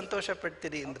 ಅದರಲ್ಲಿ ಸಂತೋಷ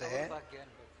ಪಡ್ತೀರಿ ಅಂದರೆ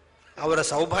ಅವರ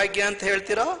ಸೌಭಾಗ್ಯ ಅಂತ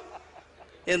ಹೇಳ್ತಿರೋ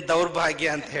ಏನು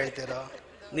ದೌರ್ಭಾಗ್ಯ ಅಂತ ಹೇಳ್ತಿರೋ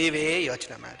ನೀವೇ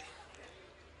ಯೋಚನೆ ಮಾಡಿ.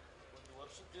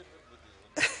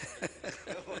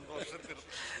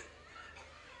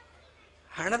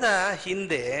 ಹಣದ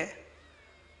ಹಿಂದೆ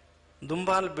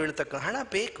ದುಂಬಾಲು ಬೀಳ್ತಕ್ಕ ಹಣ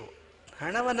ಬೇಕು.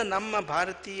 ಹಣವನ್ನು ನಮ್ಮ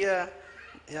ಭಾರತೀಯ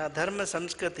ಧರ್ಮ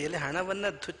ಸಂಸ್ಕೃತಿಯಲ್ಲಿ ಹಣವನ್ನು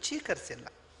ತುಚ್ಛೀಕರಿಸಿಲ್ಲ.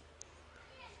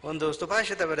 ಒಂದು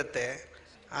ಸುಭಾಷಿತ ಬರುತ್ತೆ,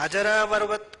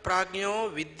 ಅಜರಾವರ್ವತ್ ಪ್ರಾಜ್ಞೋ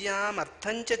ವಿದ್ಯಾಂ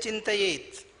ಅರ್ಥಂಚ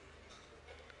ಚಿಂತೆಯೇತ್.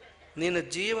 ನೀನು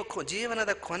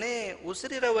ಜೀವನದ ಕೊನೆ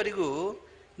ಉಸಿರಿರೋವರೆಗೂ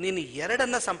ನೀನು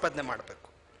 2 ಸಂಪಾದನೆ ಮಾಡಬೇಕು.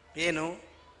 ಏನು?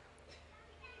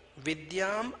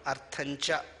 ವಿದ್ಯಾಂ ಅರ್ಥಂಚ,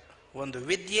 ಒಂದು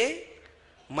ವಿದ್ಯೆ,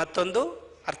 ಮತ್ತೊಂದು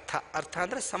ಅರ್ಥ. ಅರ್ಥ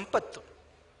ಅಂದರೆ ಸಂಪತ್ತು,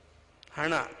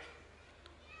 ಹಣ.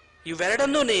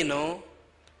 ಇವೆರಡನ್ನೂ ನೀನು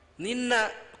ನಿನ್ನ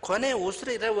ಕೊನೆ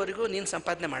ಉಸಿರು ಇರೋವರೆಗೂ ನೀನು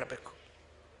ಸಂಪಾದನೆ ಮಾಡಬೇಕು.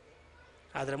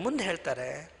 ಆದರೆ ಮುಂದೆ ಹೇಳ್ತಾರೆ,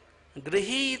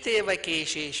 ಗೃಹೀತೇವ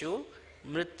ಕೇಶೇಶು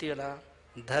ಮೃತ್ಯುನ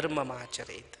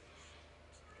ಧರ್ಮಮಾಚರೇತ್.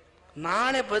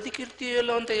 ನಾಳೆ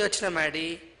ಬದುಕಿರ್ತೀಯಲ್ಲೋ ಅಂತ ಯೋಚನೆ ಮಾಡಿ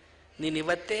ನೀನು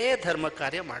ಇವತ್ತೇ ಧರ್ಮ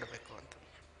ಕಾರ್ಯ ಮಾಡಬೇಕು ಅಂತ.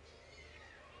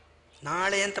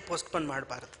 ನಾಳೆ ಅಂತ ಪೋಸ್ಟ್ಪೋನ್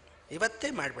ಮಾಡಬಾರ್ದು,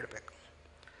 ಇವತ್ತೇ ಮಾಡಿಬಿಡ್ಬೇಕು.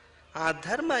 ಆ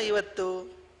ಧರ್ಮ ಇವತ್ತು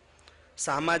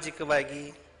ಸಾಮಾಜಿಕವಾಗಿ,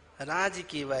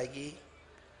 ರಾಜಕೀಯವಾಗಿ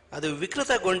ಅದು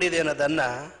ವಿಕೃತಗೊಂಡಿದೆ ಅನ್ನೋದನ್ನು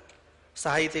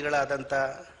ಸಾಹಿತಿಗಳಾದಂಥ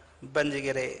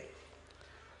ಬಂಜಿಗೆರೆ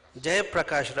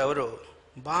ಜಯಪ್ರಕಾಶ್ರವರು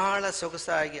ಬಹಳ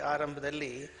ಸೊಗಸಾಗಿ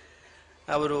ಆರಂಭದಲ್ಲಿ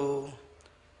ಅವರು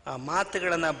ಆ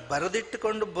ಮಾತುಗಳನ್ನು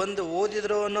ಬರೆದಿಟ್ಟುಕೊಂಡು ಬಂದು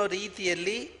ಓದಿದ್ರು ಅನ್ನೋ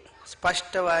ರೀತಿಯಲ್ಲಿ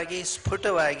ಸ್ಪಷ್ಟವಾಗಿ,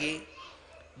 ಸ್ಫುಟವಾಗಿ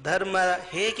ಧರ್ಮ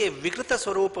ಹೇಗೆ ವಿಕೃತ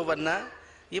ಸ್ವರೂಪವನ್ನು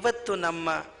ಇವತ್ತು ನಮ್ಮ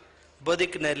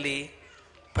ಬದುಕಿನಲ್ಲಿ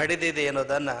ಪಡೆದಿದೆ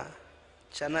ಅನ್ನೋದನ್ನು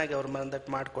ಚೆನ್ನಾಗಿ ಅವ್ರ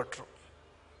ಮನದಟ್ಟು ಮಾಡಿಕೊಟ್ರು.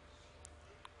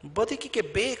 ಬದುಕಿಗೆ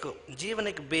ಬೇಕು,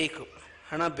 ಜೀವನಕ್ಕೆ ಬೇಕು,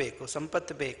 ಹಣ ಬೇಕು,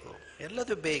 ಸಂಪತ್ತು ಬೇಕು,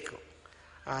 ಎಲ್ಲದೂ ಬೇಕು.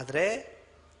 ಆದರೆ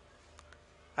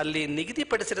ಅಲ್ಲಿ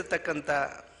ನಿಗದಿಪಡಿಸಿರತಕ್ಕಂಥ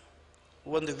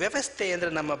ಒಂದು ವ್ಯವಸ್ಥೆ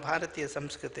ಅಂದರೆ ನಮ್ಮ ಭಾರತೀಯ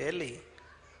ಸಂಸ್ಕೃತಿಯಲ್ಲಿ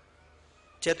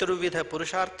ಚತುರ್ವಿಧ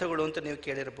ಪುರುಷಾರ್ಥಗಳು ಅಂತ ನೀವು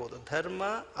ಕೇಳಿರ್ಬೋದು. ಧರ್ಮ,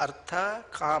 ಅರ್ಥ,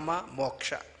 ಕಾಮ,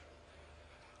 ಮೋಕ್ಷ.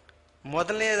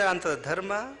 ಮೊದಲನೇದಾದಂಥ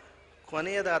ಧರ್ಮ,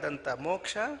 ಕೊನೆಯದಾದಂಥ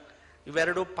ಮೋಕ್ಷ,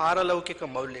 ಇವೆರಡು ಪಾರಲೌಕಿಕ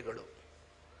ಮೌಲ್ಯಗಳು.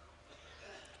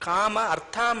 ಕಾಮ,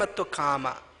 ಅರ್ಥ ಮತ್ತು ಕಾಮ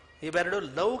ಇವೆರಡು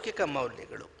ಲೌಕಿಕ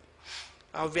ಮೌಲ್ಯಗಳು.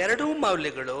 ಅವೆರಡೂ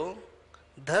ಮೌಲ್ಯಗಳು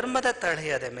ಧರ್ಮದ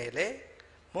ತಳೆಯದ ಮೇಲೆ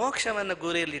ಮೋಕ್ಷವನ್ನು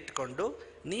ಗುರಿಯಲ್ಲಿಟ್ಟುಕೊಂಡು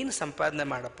ನೀನು ಸಂಪಾದನೆ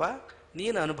ಮಾಡಪ್ಪ,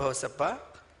 ನೀನು ಅನುಭವಿಸಪ್ಪ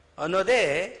ಅನ್ನೋದೇ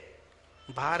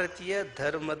ಭಾರತೀಯ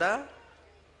ಧರ್ಮದ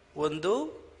ಒಂದು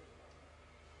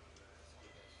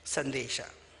ಸಂದೇಶ.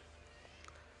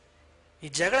 ಈ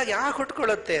ಜಗಳ ಯಾಕೆ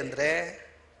ಹುಟ್ಕೊಳ್ಳುತ್ತೆ ಅಂದರೆ,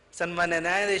 ಸನ್ಮಾನ್ಯ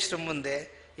ನ್ಯಾಯಾಧೀಶರ ಮುಂದೆ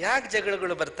ಯಾಕೆ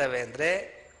ಜಗಳಗಳು ಬರ್ತವೆ ಅಂದರೆ,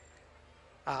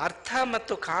 ಆ ಅರ್ಥ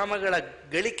ಮತ್ತು ಕಾಮಗಳ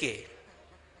ಗಳಿಕೆ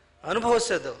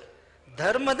ಅನುಭವಿಸೋದು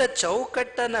ಧರ್ಮದ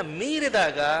ಚೌಕಟ್ಟನ್ನು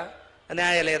ಮೀರಿದಾಗ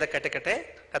ನ್ಯಾಯಾಲಯದ ಕಟಕಟೆ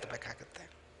ಹತ್ತಬೇಕಾಗುತ್ತೆ.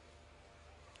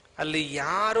 ಅಲ್ಲಿ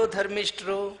ಯಾರು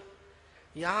ಧರ್ಮಿಷ್ಠರು,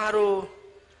 ಯಾರು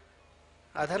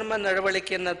ಅಧರ್ಮ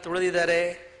ನಡವಳಿಕೆಯನ್ನು ತುಳಿದಿದ್ದಾರೆ,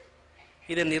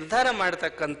 ಇದು ನಿರ್ಧಾರ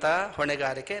ಮಾಡತಕ್ಕಂಥ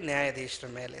ಹೊಣೆಗಾರಿಕೆ ನ್ಯಾಯಾಧೀಶರ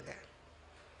ಮೇಲಿದೆ.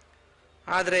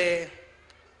 ಆದರೆ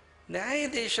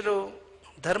ನ್ಯಾಯಾಧೀಶರು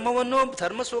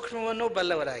ಧರ್ಮ ಸೂಕ್ಷ್ಮವನ್ನು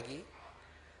ಬಲ್ಲವರಾಗಿ,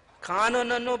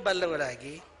 ಕಾನೂನನ್ನು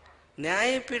ಬಲ್ಲವರಾಗಿ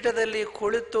ನ್ಯಾಯಪೀಠದಲ್ಲಿ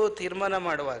ಕುಳಿತು ತೀರ್ಮಾನ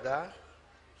ಮಾಡುವಾಗ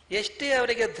ಎಷ್ಟೇ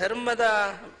ಅವರಿಗೆ ಧರ್ಮದ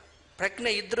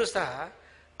ಪ್ರಜ್ಞೆ ಇದ್ದರೂ ಸಹ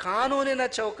ಕಾನೂನಿನ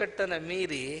ಚೌಕಟ್ಟನ್ನು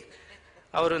ಮೀರಿ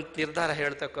ಅವರು ನಿರ್ಧಾರ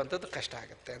ಹೇಳ್ತಕ್ಕಂಥದ್ದು ಕಷ್ಟ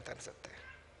ಆಗುತ್ತೆ ಅಂತ ಅನಿಸುತ್ತೆ.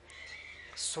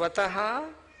 ಸ್ವತಃ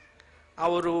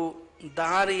ಅವರು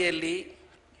ದಾರಿಯಲ್ಲಿ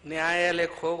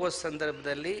ನ್ಯಾಯಾಲಯಕ್ಕೆ ಹೋಗೋ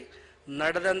ಸಂದರ್ಭದಲ್ಲಿ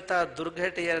ನಡೆದಂಥ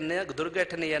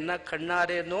ದುರ್ಘಟನೆಯನ್ನು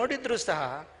ಕಣ್ಣಾರೆ ನೋಡಿದ್ರು ಸಹ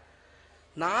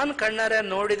ನಾನು ಕಣ್ಣಾರೆ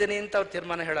ನೋಡಿದ್ದೀನಿ ಅಂತ ಅವ್ರು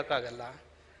ತೀರ್ಮಾನ ಹೇಳೋಕ್ಕಾಗಲ್ಲ.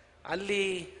 ಅಲ್ಲಿ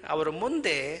ಅವರ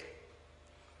ಮುಂದೆ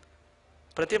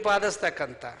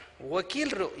ಪ್ರತಿಪಾದಿಸ್ತಕ್ಕಂಥ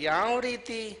ವಕೀಲರು ಯಾವ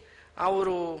ರೀತಿ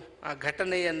ಅವರು ಆ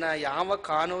ಘಟನೆಯನ್ನು ಯಾವ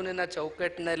ಕಾನೂನಿನ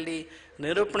ಚೌಕಟ್ಟಿನಲ್ಲಿ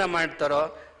ನಿರೂಪಣೆ ಮಾಡ್ತಾರೋ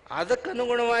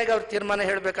ಅದಕ್ಕನುಗುಣವಾಗಿ ಅವ್ರು ತೀರ್ಮಾನ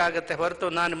ಹೇಳಬೇಕಾಗತ್ತೆ ಹೊರತು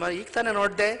ನಾನು ಈಗ ತಾನೇ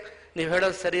ನೋಡಿದೆ ನೀವು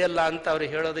ಹೇಳೋದು ಸರಿಯಲ್ಲ ಅಂತ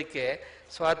ಅವ್ರಿಗೆ ಹೇಳೋದಕ್ಕೆ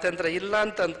ಸ್ವಾತಂತ್ರ್ಯ ಇಲ್ಲ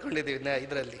ಅಂತ ಅಂದ್ಕೊಂಡಿದ್ದೀವಿ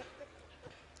ಇದರಲ್ಲಿ.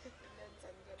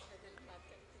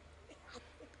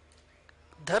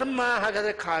 ಧರ್ಮ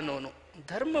ಹಾಗಾದರೆ ಕಾನೂನು,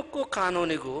 ಧರ್ಮಕ್ಕೂ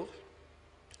ಕಾನೂನಿಗೂ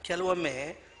ಕೆಲವೊಮ್ಮೆ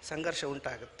ಸಂಘರ್ಷ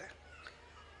ಉಂಟಾಗುತ್ತೆ.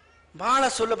 ಬಹಳ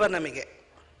ಸುಲಭ ನಮಗೆ,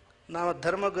 ನಾವು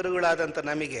ಧರ್ಮಗುರುಗಳಾದಂಥ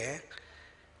ನಮಗೆ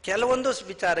ಕೆಲವೊಂದು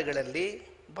ವಿಚಾರಗಳಲ್ಲಿ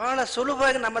ಬಹಳ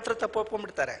ಸುಲಭವಾಗಿ ನಮ್ಮ ಹತ್ರ ತಪ್ಪು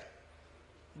ಒಪ್ಕೊಂಡ್ಬಿಡ್ತಾರೆ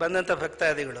ಬಂದಂಥ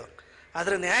ಭಕ್ತಾದಿಗಳು.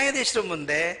 ಆದರೆ ನ್ಯಾಯಾಧೀಶರ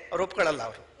ಮುಂದೆ ಅವ್ರು ಒಪ್ಕೊಳ್ಳಲ್ಲ.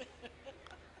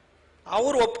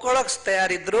 ಅವರು ಒಪ್ಕೊಳ್ಳೋಕೆ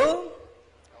ತಯಾರಿದ್ರು,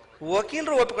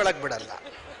 ವಕೀಲರು ಒಪ್ಕೊಳ್ಳೋಕೆ ಬಿಡಲ್ಲ.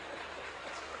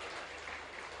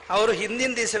 ಅವರು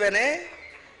ಹಿಂದಿನ ದಿವಸವೇನೆ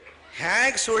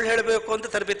ಹೇಗೆ ಸುಳ್ಳು ಹೇಳಬೇಕು ಅಂತ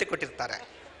ತರಬೇತಿ ಕೊಟ್ಟಿರ್ತಾರೆ.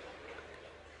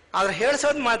 ಆದ್ರೆ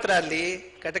ಹೇಳಿಸೋದು ಮಾತ್ರ ಅಲ್ಲಿ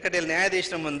ಕಟಕಟೆಯಲ್ಲಿ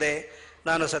ನ್ಯಾಯಾಧೀಶರ ಮುಂದೆ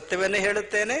ನಾನು ಸತ್ಯವನ್ನೇ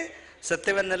ಹೇಳುತ್ತೇನೆ,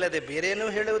 ಸತ್ಯವನ್ನಲ್ಲದೆ ಬೇರೇನೂ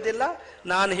ಹೇಳುವುದಿಲ್ಲ,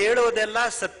 ನಾನು ಹೇಳುವುದೆಲ್ಲ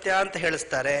ಸತ್ಯ ಅಂತ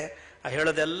ಹೇಳಿಸ್ತಾರೆ. ಆ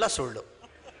ಹೇಳೋದೆಲ್ಲ ಸುಳ್ಳು.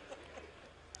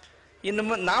 ಇನ್ನು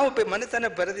ನಾವು ಮನೆತನ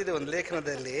ಬರೆದಿದೆ ಒಂದು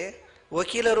ಲೇಖನದಲ್ಲಿ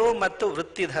ವಕೀಲರು ಮತ್ತು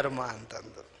ವೃತ್ತಿ ಧರ್ಮ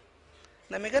ಅಂತಂದು.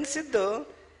 ನಮಗನ್ಸಿದ್ದು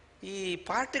ಈ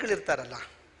ಪಾರ್ಟಿಗಳಿರ್ತಾರಲ್ಲ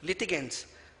ಲಿಟಿಗೆಂಟ್ಸ್,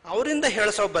 ಅವರಿಂದ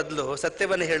ಹೇಳಿಸೋ ಬದಲು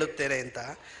ಸತ್ಯವನ್ನೇ ಹೇಳುತ್ತೇನೆ ಅಂತ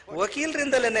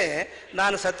ವಕೀಲರಿಂದಲೇ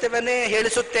ನಾನು ಸತ್ಯವನ್ನೇ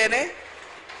ಹೇಳಿಸುತ್ತೇನೆ,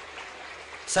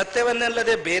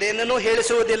 ಸತ್ಯವನ್ನಲ್ಲದೆ ಬೇರೇನೂ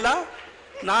ಹೇಳಿಸುವುದಿಲ್ಲ,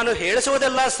 ನಾನು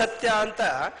ಹೇಳಿಸುವುದೆಲ್ಲ ಸತ್ಯ ಅಂತ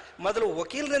ಮೊದಲು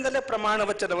ವಕೀಲರಿಂದಲೇ ಪ್ರಮಾಣ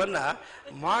ವಚನವನ್ನ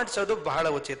ಮಾಡಿಸೋದು ಬಹಳ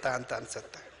ಉಚಿತ ಅಂತ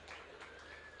ಅನ್ಸುತ್ತೆ.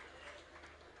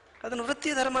 ಅದನ್ನು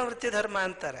ವೃತ್ತಿ ಧರ್ಮ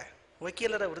ಅಂತಾರೆ.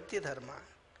 ವಕೀಲರ ವೃತ್ತಿ ಧರ್ಮ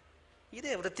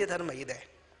ಇದೆ, ವೃತ್ತಿ ಧರ್ಮ ಇದೆ.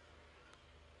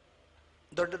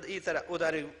 ದೊಡ್ಡದು ಈ ಥರ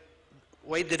ಉದಾಹರಣೆ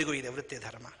ವೈದ್ಯರಿಗೂ ಇದೆ ವೃತ್ತಿ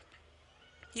ಧರ್ಮ.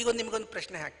 ಈಗ ನಿಮಗೊಂದು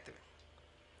ಪ್ರಶ್ನೆ ಹಾಕ್ತೀವಿ.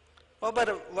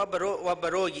 ಒಬ್ಬ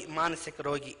ರೋಗಿ, ಮಾನಸಿಕ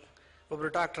ರೋಗಿ ಒಬ್ಬರು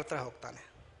ಡಾಕ್ಟ್ರ್ ಹತ್ರ ಹೋಗ್ತಾನೆ.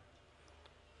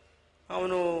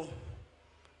 ಅವನು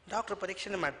ಡಾಕ್ಟ್ರ್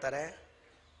ಪರೀಕ್ಷೆ ಮಾಡ್ತಾರೆ.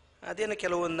 ಅದೇನೋ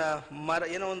ಕೆಲವೊಂದು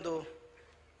ಏನೋ ಒಂದು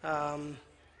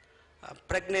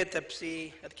ಪ್ರಜ್ಞೆ ತಪ್ಪಿಸಿ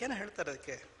ಅದಕ್ಕೇನೋ ಹೇಳ್ತಾರೆ,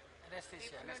 ಅದಕ್ಕೆ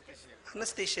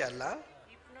ಅನಸ್ತೇಶಿಯಾ ಅಲ್ಲ,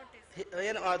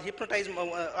 ಏನೋ ಅದು ಹಿಪ್ನೋಟೈಸ್,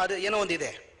 ಅದು ಏನೋ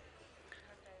ಒಂದಿದೆ.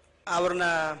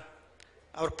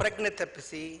 ಅವ್ರ ಪ್ರಜ್ಞೆ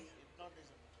ತಪ್ಪಿಸಿ,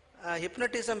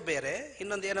 ಹಿಪ್ನೋಟಿಸಮ್ ಬೇರೆ,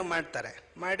 ಇನ್ನೊಂದು ಏನೋ ಮಾಡ್ತಾರೆ.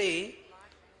 ಮಾಡಿ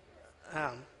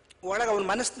ಒಳಗೆ ಅವನ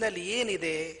ಮನಸ್ಸಿನಲ್ಲಿ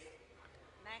ಏನಿದೆ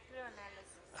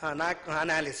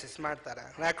ಅನಾಲಿಸಿಸ್ ಮಾಡ್ತಾರೆ,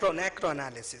 ನ್ಯಾಕ್ರೋ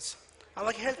ಅನಾಲಿಸಿಸ್.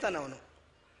 ಅವಾಗ ಹೇಳ್ತಾನೆ ಅವನು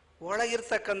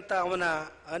ಒಳಗಿರ್ತಕ್ಕಂಥ ಅವನ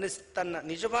ತನ್ನ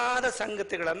ನಿಜವಾದ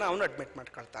ಸಂಗತಿಗಳನ್ನು ಅವನು ಅಡ್ಮಿಟ್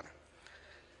ಮಾಡ್ಕೊಳ್ತಾನೆ.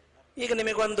 ಈಗ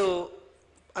ನಿಮಗೊಂದು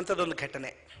ಅಂಥದ್ದೊಂದು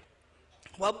ಘಟನೆ.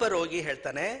 ಒಬ್ಬ ರೋಗಿ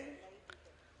ಹೇಳ್ತಾನೆ,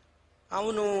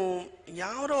 ಅವನು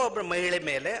ಯಾರೋ ಒಬ್ಬ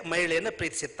ಮಹಿಳೆಯನ್ನು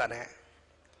ಪ್ರೀತಿಸಿರ್ತಾನೆ.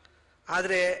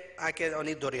 ಆದರೆ ಆಕೆ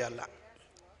ಅವನಿಗೆ ದೊರೆಯಲ್ಲ.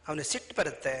 ಅವನಿಗೆ ಸಿಟ್ಟು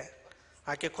ಬರುತ್ತೆ,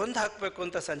 ಆಕೆ ಕೊಂದು ಹಾಕಬೇಕು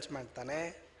ಅಂತ ಸಂಚು ಮಾಡ್ತಾನೆ.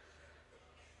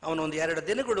 ಅವನೊಂದು 2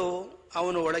 ದಿನಗಳು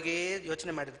ಅವನು ಒಳಗೆ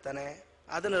ಯೋಚನೆ ಮಾಡಿರ್ತಾನೆ.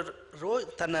 ಅದನ್ನು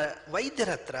ತನ್ನ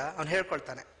ವೈದ್ಯರ ಹತ್ರ ಅವನು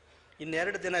ಹೇಳ್ಕೊಳ್ತಾನೆ,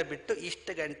 2 ದಿನ ಬಿಟ್ಟು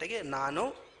ಇಷ್ಟು ಗಂಟೆಗೆ ನಾನು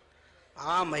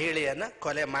ಆ ಮಹಿಳೆಯನ್ನು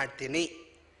ಕೊಲೆ ಮಾಡ್ತೀನಿ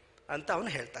ಅಂತ ಅವನು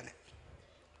ಹೇಳ್ತಾನೆ.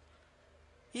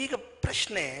 ಈಗ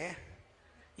ಪ್ರಶ್ನೆ,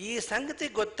 ಈ ಸಂಗತಿ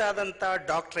ಗೊತ್ತಾದಂಥ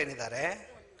ಡಾಕ್ಟರ್ ಏನಿದ್ದಾರೆ,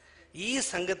 ಈ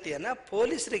ಸಂಗತಿಯನ್ನು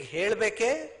ಪೊಲೀಸರಿಗೆ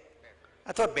ಹೇಳಬೇಕೇ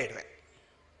ಅಥವಾ ಬೇಡವೇ?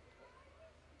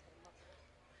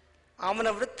 ಅವನ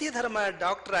ವೃತ್ತಿ ಧರ್ಮ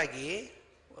ಡಾಕ್ಟರ್ ಆಗಿ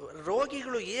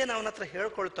ರೋಗಿಗಳು ಏನು ಅವನ ಹತ್ರ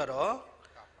ಹೇಳ್ಕೊಳ್ತಾರೋ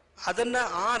ಅದನ್ನ,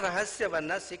 ಆ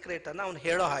ರಹಸ್ಯವನ್ನ, ಸೀಕ್ರೆಟನ್ನು ಅವನು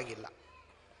ಹೇಳೋ ಹಾಗಿಲ್ಲ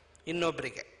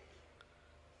ಇನ್ನೊಬ್ಬರಿಗೆ.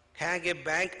 ಹೇಗೆ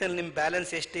ಬ್ಯಾಂಕ್ನಲ್ಲಿ ನಿಮ್ಮ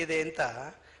ಬ್ಯಾಲೆನ್ಸ್ ಎಷ್ಟಿದೆ ಅಂತ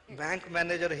ಬ್ಯಾಂಕ್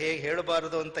ಮ್ಯಾನೇಜರ್ ಹೇಗೆ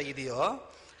ಹೇಳಬಾರದು ಅಂತ ಇದೆಯೋ,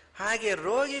 ಹಾಗೆ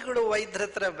ರೋಗಿಗಳು ವೈದ್ಯರ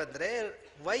ಹತ್ರ ಬಂದರೆ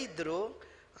ವೈದ್ಯರು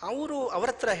ಅವ್ರ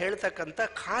ಹತ್ರ ಹೇಳ್ತಕ್ಕಂಥ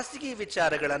ಖಾಸಗಿ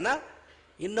ವಿಚಾರಗಳನ್ನು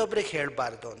ಇನ್ನೊಬ್ರಿಗೆ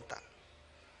ಹೇಳಬಾರ್ದು ಅಂತ.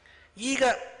 ಈಗ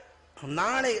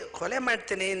ನಾಳೆ ಕೊಲೆ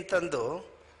ಮಾಡ್ತೀನಿ ಅಂತಂದು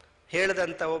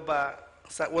ಹೇಳಿದಂಥ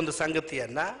ಒಂದು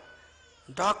ಸಂಗತಿಯನ್ನು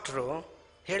ಡಾಕ್ಟ್ರು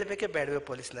ಹೇಳಬೇಕೇ ಬೇಡವೇ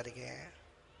ಪೊಲೀಸ್ನರಿಗೆ?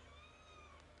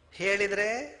 ಹೇಳಿದರೆ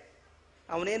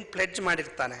ಅವನೇನು ಪ್ಲೆಡ್ಜ್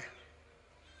ಮಾಡಿರ್ತಾನೆ,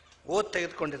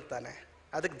 ತೆಗೆದುಕೊಂಡಿರ್ತಾನೆ,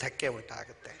 ಅದಕ್ಕೆ ಧಕ್ಕೆ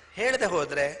ಉಂಟಾಗುತ್ತೆ. ಹೇಳದೆ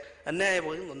ಹೋದರೆ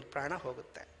ಅನ್ಯಾಯವಾಗಿ ಒಂದು ಪ್ರಾಣ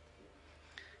ಹೋಗುತ್ತೆ.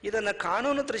 ಇದನ್ನು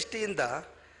ಕಾನೂನು ದೃಷ್ಟಿಯಿಂದ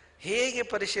ಹೇಗೆ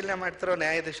ಪರಿಶೀಲನೆ ಮಾಡ್ತಾರೋ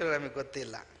ನ್ಯಾಯಾಧೀಶರು ನಮಗೆ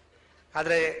ಗೊತ್ತಿಲ್ಲ.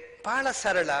 ಆದರೆ ಬಹಳ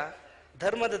ಸರಳ,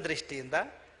 ಧರ್ಮದ ದೃಷ್ಟಿಯಿಂದ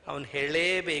ಅವನು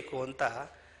ಹೇಳಲೇಬೇಕು ಅಂತ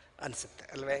ಅನಿಸುತ್ತೆ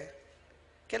ಅಲ್ವೇ?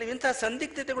 ಕೆಲವು ಇಂತಹ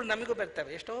ಸಂದಿಗ್ಧತೆಗಳು ನಮಗೂ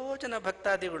ಬರ್ತವೆ. ಎಷ್ಟೋ ಜನ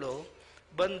ಭಕ್ತಾದಿಗಳು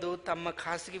ಬಂದು ತಮ್ಮ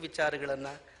ಖಾಸಗಿ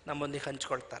ವಿಚಾರಗಳನ್ನು ನಮ್ಮೊಂದಿಗೆ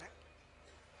ಹಂಚ್ಕೊಳ್ತಾರೆ.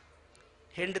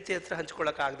 ಹೆಂಡತಿ ಹತ್ರ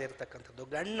ಹಂಚ್ಕೊಳ್ಳೋಕ್ಕಾಗದೇ ಇರತಕ್ಕಂಥದ್ದು,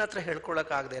 ಗಂಡ ಹತ್ರ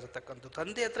ಹೇಳ್ಕೊಳ್ಳೋಕ್ಕಾಗದೇ ಇರತಕ್ಕಂಥದ್ದು,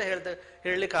 ತಂದೆ ಹತ್ರ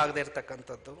ಹೇಳಲಿಕ್ಕಾಗದೇ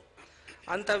ಇರತಕ್ಕಂಥದ್ದು,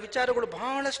 ಅಂಥ ವಿಚಾರಗಳು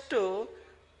ಬಹಳಷ್ಟು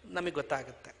ನಮಗೆ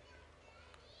ಗೊತ್ತಾಗುತ್ತೆ.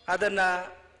 ಅದನ್ನು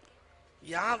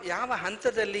ಯಾವ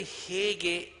ಹಂತದಲ್ಲಿ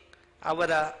ಹೇಗೆ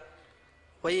ಅವರ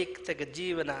ವೈಯಕ್ತಿಕ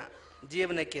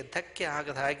ಜೀವನಕ್ಕೆ ಧಕ್ಕೆ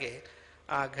ಆಗದ ಹಾಗೆ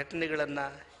ಆ ಘಟನೆಗಳನ್ನು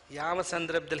ಯಾವ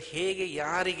ಸಂದರ್ಭದಲ್ಲಿ ಹೇಗೆ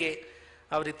ಯಾರಿಗೆ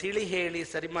ಅವ್ರಿಗೆ ತಿಳಿ ಹೇಳಿ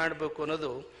ಸರಿ ಮಾಡಬೇಕು ಅನ್ನೋದು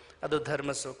ಅದು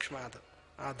ಧರ್ಮ ಸೂಕ್ಷ್ಮ.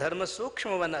 ಆ ಧರ್ಮ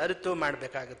ಸೂಕ್ಷ್ಮವನ್ನು ಅರಿತು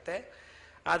ಮಾಡಬೇಕಾಗುತ್ತೆ.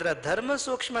 ಆದರೆ ಆ ಧರ್ಮ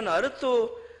ಸೂಕ್ಷ್ಮವನ್ನು ಅರಿತು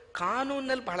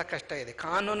ಕಾನೂನಲ್ಲಿ ಬಹಳ ಕಷ್ಟ ಇದೆ.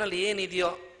 ಕಾನೂನಲ್ಲಿ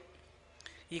ಏನಿದೆಯೋ,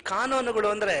 ಈ ಕಾನೂನುಗಳು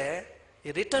ಅಂದರೆ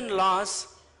ಈ return loss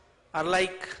are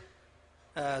like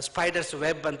spiders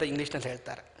web ಅಂತ ಇಂಗ್ಲೀಷ್ನಲ್ಲಿ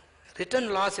ಹೇಳ್ತಾರೆ. ರಿಟರ್ನ್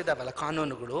ಲಾಸ್ ಇದಾವಲ್ಲ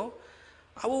ಕಾನೂನುಗಳು,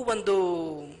 ಅವು ಒಂದು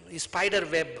ಈ ಸ್ಪೈಡರ್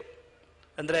ವೆಬ್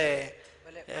ಅಂದರೆ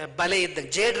ಬಲೆ ಇದ್ದ,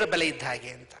 ಜೇಡ್ರ ಬಲೆ ಇದ್ದ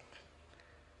ಹಾಗೆ ಅಂತ.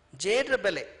 ಜೇಡ್ರ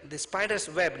ಬಲೆ, the spiders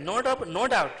web, no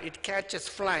doubt it catches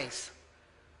flies.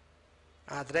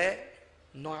 ಆದರೆ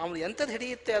ಅವ್ನು ಎಂಥದ್ದು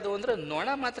ಹಿಡಿಯುತ್ತೆ ಅದು ಅಂದರೆ ನೊಣ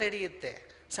ಮಾತ್ರ ಹಿಡಿಯುತ್ತೆ,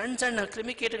 ಸಣ್ಣ ಸಣ್ಣ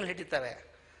ಕ್ರಿಮಿಕೀಟಗಳು ಹಿಡಿತವೆ.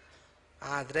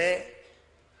 ಆದರೆ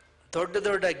ದೊಡ್ಡ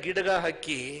ದೊಡ್ಡ ಗಿಡಗ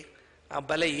ಹಕ್ಕಿ ಆ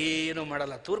ಬಲೆ ಏನೂ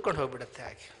ಮಾಡಲ್ಲ, ತೂರ್ಕೊಂಡು ಹೋಗ್ಬಿಡುತ್ತೆ.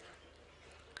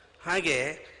 ಹಾಗೆ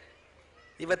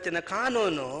ಇವತ್ತಿನ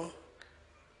ಕಾನೂನು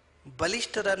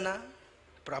ಬಲಿಷ್ಠರನ್ನು,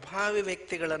 ಪ್ರಭಾವಿ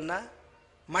ವ್ಯಕ್ತಿಗಳನ್ನು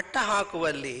ಮಟ್ಟ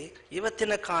ಹಾಕುವಲ್ಲಿ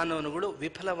ಇವತ್ತಿನ ಕಾನೂನುಗಳು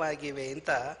ವಿಫಲವಾಗಿವೆ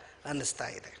ಅಂತ ಅನ್ನಿಸ್ತಾ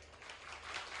ಇದೆ.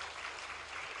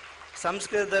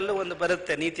 ಸಂಸ್ಕೃತದಲ್ಲೂ ಒಂದು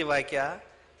ಬರುತ್ತೆ ನೀತಿ ವಾಕ್ಯ,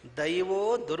 ದೈವೋ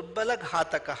ದುರ್ಬಲ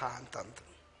ಘಾತಕಃ ಅಂತಂದು.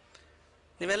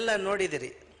 ನೀವೆಲ್ಲ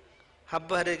ನೋಡಿದಿರಿ,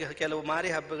 ಕೆಲವು ಮಾರಿ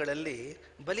ಹಬ್ಬಗಳಲ್ಲಿ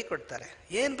ಬಲಿ ಕೊಡ್ತಾರೆ.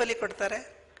 ಏನು ಬಲಿ ಕೊಡ್ತಾರೆ?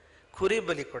 ಕುರಿ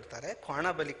ಬಲಿ ಕೊಡ್ತಾರೆ, ಕೋಣ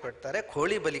ಬಲಿ ಕೊಡ್ತಾರೆ,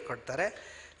 ಕೋಳಿ ಬಲಿ ಕೊಡ್ತಾರೆ.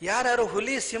 ಯಾರು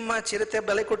ಹುಲಿ, ಸಿಂಹ, ಚಿರತೆ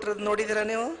ಬಲಿ ಕೊಟ್ಟಿರೋದು ನೋಡಿದ್ದೀರಾ?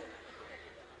 ನೀವು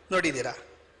ನೋಡಿದ್ದೀರಾ?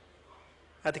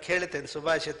 ಅದಕ್ಕೆ ಹೇಳುತ್ತೇನೆ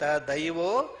ಸುಭಾಷಿತ, ದೈವೋ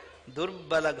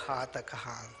ದುರ್ಬಲ ಘಾತಕಃ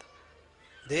ಅಂತ.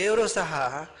 ದೇವರು ಸಹ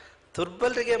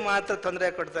ದುರ್ಬಲರಿಗೆ ಮಾತ್ರ ತೊಂದರೆ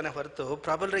ಕೊಡ್ತಾನೆ ಹೊರತು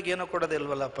ಪ್ರಬಲರಿಗೆ ಏನೋ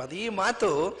ಕೊಡೋದಿಲ್ವಲ್ಲಪ್ಪ. ಅದು ಈ ಮಾತು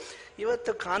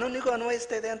ಇವತ್ತು ಕಾನೂನಿಗೂ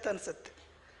ಅನ್ವಯಿಸ್ತಾ ಇದೆ ಅಂತ ಅನ್ಸುತ್ತೆ.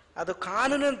 ಅದು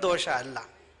ಕಾನೂನಿನ ದೋಷ ಅಲ್ಲ.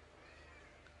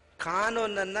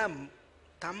 ಕಾನೂನನ್ನು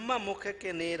ತಮ್ಮ ಮುಖಕ್ಕೆ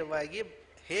ನೇರವಾಗಿ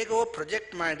ಹೇಗೋ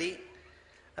ಪ್ರೊಜೆಕ್ಟ್ ಮಾಡಿ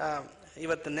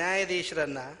ಇವತ್ತು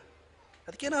ನ್ಯಾಯಾಧೀಶರನ್ನು,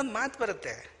 ಅದಕ್ಕೇನೋ ಒಂದು ಮಾತು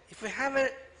ಬರುತ್ತೆ, if you have A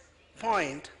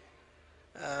point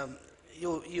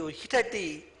you hit at the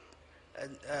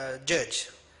judge.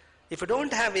 If you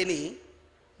don't have any,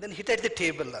 then hit at the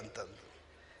table ಅಂತಂದು.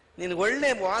 ನೀನು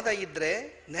ಒಳ್ಳೆ ವಾದ ಇದ್ದರೆ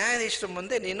ನ್ಯಾಯಾಧೀಶರ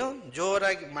ಮುಂದೆ ನೀನು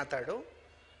ಜೋರಾಗಿ ಮಾತಾಡು,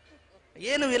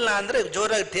 ಏನೂ ಇಲ್ಲ ಅಂದರೆ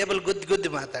ಜೋರಾಗಿ ಟೇಬಲ್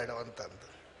ಗುದ್ದಿ ಮಾತಾಡು ಅಂತಂದು.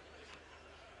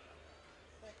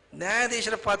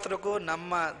 ನ್ಯಾಯಾಧೀಶರ ಪಾತ್ರಕ್ಕೂ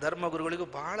ನಮ್ಮ ಧರ್ಮಗುರುಗಳಿಗೂ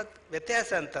ಬಹಳ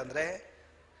ವ್ಯತ್ಯಾಸ ಅಂತಂದರೆ,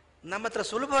 ನಮ್ಮ ಹತ್ರ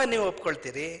ಸುಲಭವಾಗಿ ನೀವು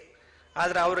ಒಪ್ಕೊಳ್ತೀರಿ,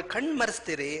 ಆದರೆ ಅವ್ರ ಕಣ್ಣು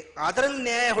ಮರೆಸ್ತೀರಿ. ಅದರಲ್ಲಿ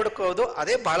ನ್ಯಾಯ ಹುಡುಕೋದು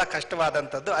ಅದೇ ಬಹಳ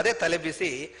ಕಷ್ಟವಾದಂಥದ್ದು, ಅದೇ ತಲೆಬಿಸಿ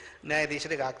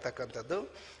ನ್ಯಾಯಾಧೀಶರಿಗೆ ಆಗ್ತಕ್ಕಂಥದ್ದು.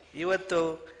 ಇವತ್ತು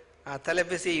ಆ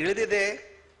ತಲೆಬಿಸಿ ಇಳಿದಿದೆ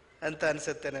ಅಂತ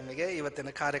ಅನಿಸುತ್ತೆ ನಮಗೆ.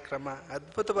 ಇವತ್ತಿನ ಕಾರ್ಯಕ್ರಮ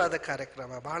ಅದ್ಭುತವಾದ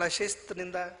ಕಾರ್ಯಕ್ರಮ, ಬಹಳ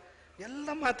ಶಿಸ್ತಿನಿಂದ ಎಲ್ಲ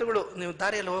ಮಾತುಗಳು ನೀವು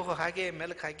ದಾರಿಯಲ್ಲಿ ಹೋಗೋ ಹಾಗೆ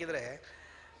ಮೆಲುಕು ಹಾಕಿದರೆ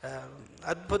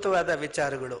ಅದ್ಭುತವಾದ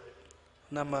ವಿಚಾರಗಳು.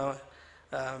 ನಮ್ಮ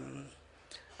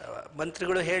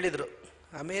ಮಂತ್ರಿಗಳು ಹೇಳಿದರು,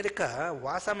 ಅಮೇರಿಕಾ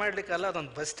ವಾಸ ಮಾಡಲಿಕ್ಕಲ್ಲ,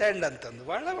 ಅದೊಂದು ಬಸ್ ಸ್ಟ್ಯಾಂಡ್ ಅಂತಂದು.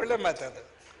 ಭಾಳ ಒಳ್ಳೆ ಮಾತದು.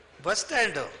 ಬಸ್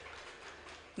ಸ್ಟ್ಯಾಂಡು,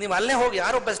 ನೀವು ಅಲ್ಲೇ ಹೋಗಿ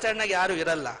ಯಾರು ಬಸ್ ಸ್ಟ್ಯಾಂಡ್ನಾಗ ಯಾರೂ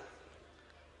ಇರಲ್ಲ,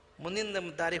 ಮುಂದಿನ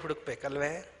ದಾರಿ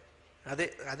ಹುಡುಕ್ಬೇಕಲ್ವೇ?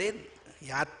 ಅದೇ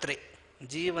ಯಾತ್ರೆ,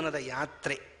 ಜೀವನದ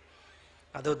ಯಾತ್ರೆ.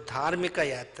 ಅದು ಧಾರ್ಮಿಕ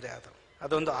ಯಾತ್ರೆ,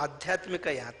 ಅದೊಂದು ಆಧ್ಯಾತ್ಮಿಕ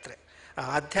ಯಾತ್ರೆ. ಆ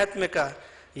ಆಧ್ಯಾತ್ಮಿಕ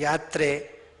ಯಾತ್ರೆ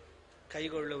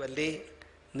ಕೈಗೊಳ್ಳುವಲ್ಲಿ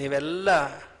ನೀವೆಲ್ಲ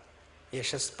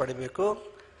ಯಶಸ್ಸು ಪಡಿಬೇಕು.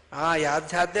 ಆ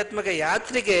ಆಧ್ಯಾತ್ಮಿಕ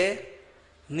ಯಾತ್ರೆಗೆ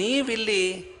ನೀವಿಲ್ಲಿ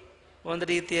ಒಂದು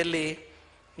ರೀತಿಯಲ್ಲಿ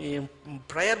ಈ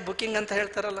ಪ್ರಯರ್ ಬುಕ್ಕಿಂಗ್ ಅಂತ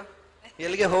ಹೇಳ್ತಾರಲ್ಲ,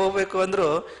 ಎಲ್ಲಿಗೆ ಹೋಗಬೇಕು ಅಂದರೂ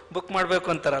ಬುಕ್ ಮಾಡಬೇಕು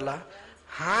ಅಂತಾರಲ್ಲ,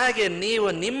 ಹಾಗೆ ನೀವು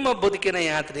ನಿಮ್ಮ ಬದುಕಿನ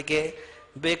ಯಾತ್ರೆಗೆ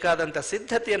ಬೇಕಾದಂಥ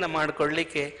ಸಿದ್ಧತೆಯನ್ನು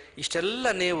ಮಾಡಿಕೊಳ್ಳಿಕ್ಕೆ ಇಷ್ಟೆಲ್ಲ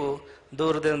ನೀವು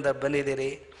ದೂರದಿಂದ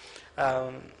ಬಂದಿದ್ದೀರಿ.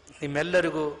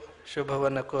 ನಿಮ್ಮೆಲ್ಲರಿಗೂ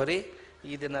ಶುಭವನ್ನು ಕೋರಿ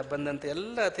ಈ ದಿನ ಬಂದಂಥ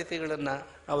ಎಲ್ಲ ಅತಿಥಿಗಳನ್ನು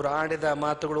ಅವರು ಆಡಿದ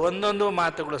ಮಾತುಗಳು, ಒಂದೊಂದು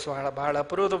ಮಾತುಗಳು ಬಹಳ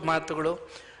ಅಪರೂಪದ ಮಾತುಗಳು,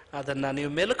 ಅದನ್ನು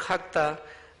ನೀವು ಮೆಲುಕು ಹಾಕ್ತಾ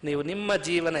ನೀವು ನಿಮ್ಮ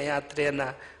ಜೀವನ ಯಾತ್ರೆಯನ್ನು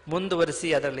ಮುಂದುವರಿಸಿ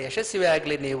ಅದರಲ್ಲಿ ಯಶಸ್ವಿ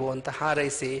ಆಗಲಿ ನೀವು ಅಂತ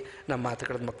ಹಾರೈಸಿ ನಮ್ಮ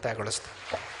ಮಾತುಗಳನ್ನು ಮುಕ್ತಾಯಗೊಳಿಸ್ತಾರೆ.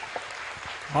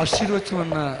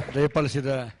 ಆಶೀರ್ವಚನವನ್ನು ದಯಪಾಲಿಸಿದ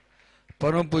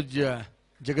ಪರಮಪೂಜ್ಯ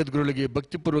ಜಗದ್ಗುರುಗಳಿಗೆ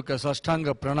ಭಕ್ತಿಪೂರ್ವಕ ಸಾಷ್ಟಾಂಗ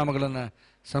ಪ್ರಣಾಮಗಳನ್ನು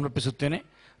ಸಮರ್ಪಿಸುತ್ತೇನೆ.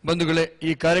 ಬಂಧುಗಳೇ,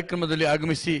 ಈ ಕಾರ್ಯಕ್ರಮದಲ್ಲಿ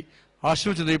ಆಗಮಿಸಿ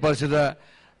ಆಶೀರ್ವಚನ ದಯಪಾಲಿಸಿದ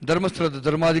ಧರ್ಮಸ್ಥಳದ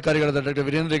ಧರ್ಮಾಧಿಕಾರಿಗಳಾದ ಡಾಕ್ಟರ್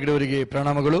ವೀರೇಂದ್ರ ಹೆಗ್ಗಡೆ ಅವರಿಗೆ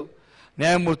ಪ್ರಣಾಮಗಳು,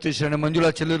 ನ್ಯಾಯಮೂರ್ತಿ ಶರಣ ಮಂಜುಳಾ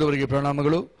ಚೆಲ್ಲೂರವರಿಗೆ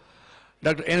ಪ್ರಣಾಮಗಳು,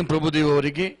 ಡಾಕ್ಟರ್ ಎನ್ ಪ್ರಭುದೇವ್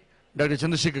ಅವರಿಗೆ, ಡಾಕ್ಟರ್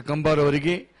ಚಂದ್ರಶೇಖರ್ ಕಂಬಾರ್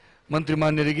ಅವರಿಗೆ,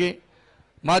 ಮಂತ್ರಿಮಾನ್ಯರಿಗೆ,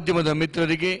 ಮಾಧ್ಯಮದ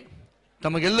ಮಿತ್ರರಿಗೆ,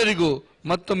 ತಮಗೆಲ್ಲರಿಗೂ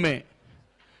ಮತ್ತೊಮ್ಮೆ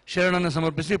ಶರಣನ್ನು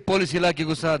ಸಮರ್ಪಿಸಿ ಪೊಲೀಸ್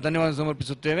ಇಲಾಖೆಗೂ ಸಹ ಧನ್ಯವಾದ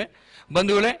ಸಮರ್ಪಿಸುತ್ತೇವೆ.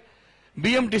 ಬಂಧುಗಳೇ,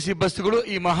 BMTC ಬಸ್ಸುಗಳು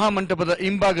ಈ ಮಹಾಮಂಟಪದ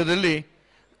ಹಿಂಭಾಗದಲ್ಲಿ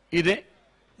ಇದೆ.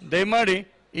 ದಯಮಾಡಿ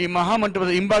ಈ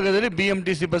ಮಹಾಮಂಟಪದ ಹಿಂಭಾಗದಲ್ಲಿ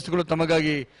BMTC ಬಸ್ಸುಗಳು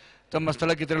ತಮಗಾಗಿ ತಮ್ಮ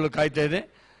ಸ್ಥಳಕ್ಕೆ ತೆರಳಲು ಕಾಯ್ತಾ ಇದೆ.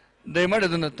 ದಯಮಾಡಿ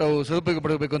ಅದನ್ನು ತಾವು ಸದುಪಯೋಗ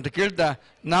ಪಡಬೇಕು ಅಂತ ಕೇಳ್ತಾ,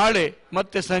 ನಾಳೆ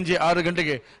ಮತ್ತೆ ಸಂಜೆ 6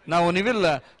 ಗಂಟೆಗೆ ನಾವು ನೀವೆಲ್ಲ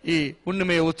ಈ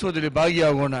ಹುಣ್ಣಿಮೆಯ ಉತ್ಸವದಲ್ಲಿ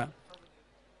ಭಾಗಿಯಾಗೋಣ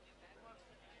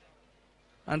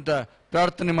ಅಂತ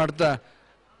ಪ್ರಾರ್ಥನೆ ಮಾಡ್ತಾ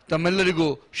ತಮ್ಮೆಲ್ಲರಿಗೂ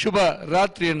ಶುಭ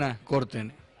ರಾತ್ರಿಯನ್ನ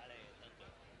ಕೋರ್ತೇನೆ.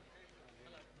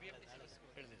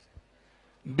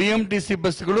 BMTC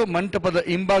ಬಸ್ಸುಗಳು ಮಂಟಪದ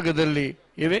ಹಿಂಭಾಗದಲ್ಲಿ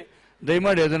ಇವೆ.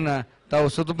 ದಯಮಾಡಿ ಅದನ್ನು ತಾವು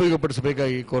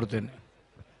ಸದುಪಯೋಗಪಡಿಸಬೇಕಾಗಿ ಕೋರ್ತೇನೆ.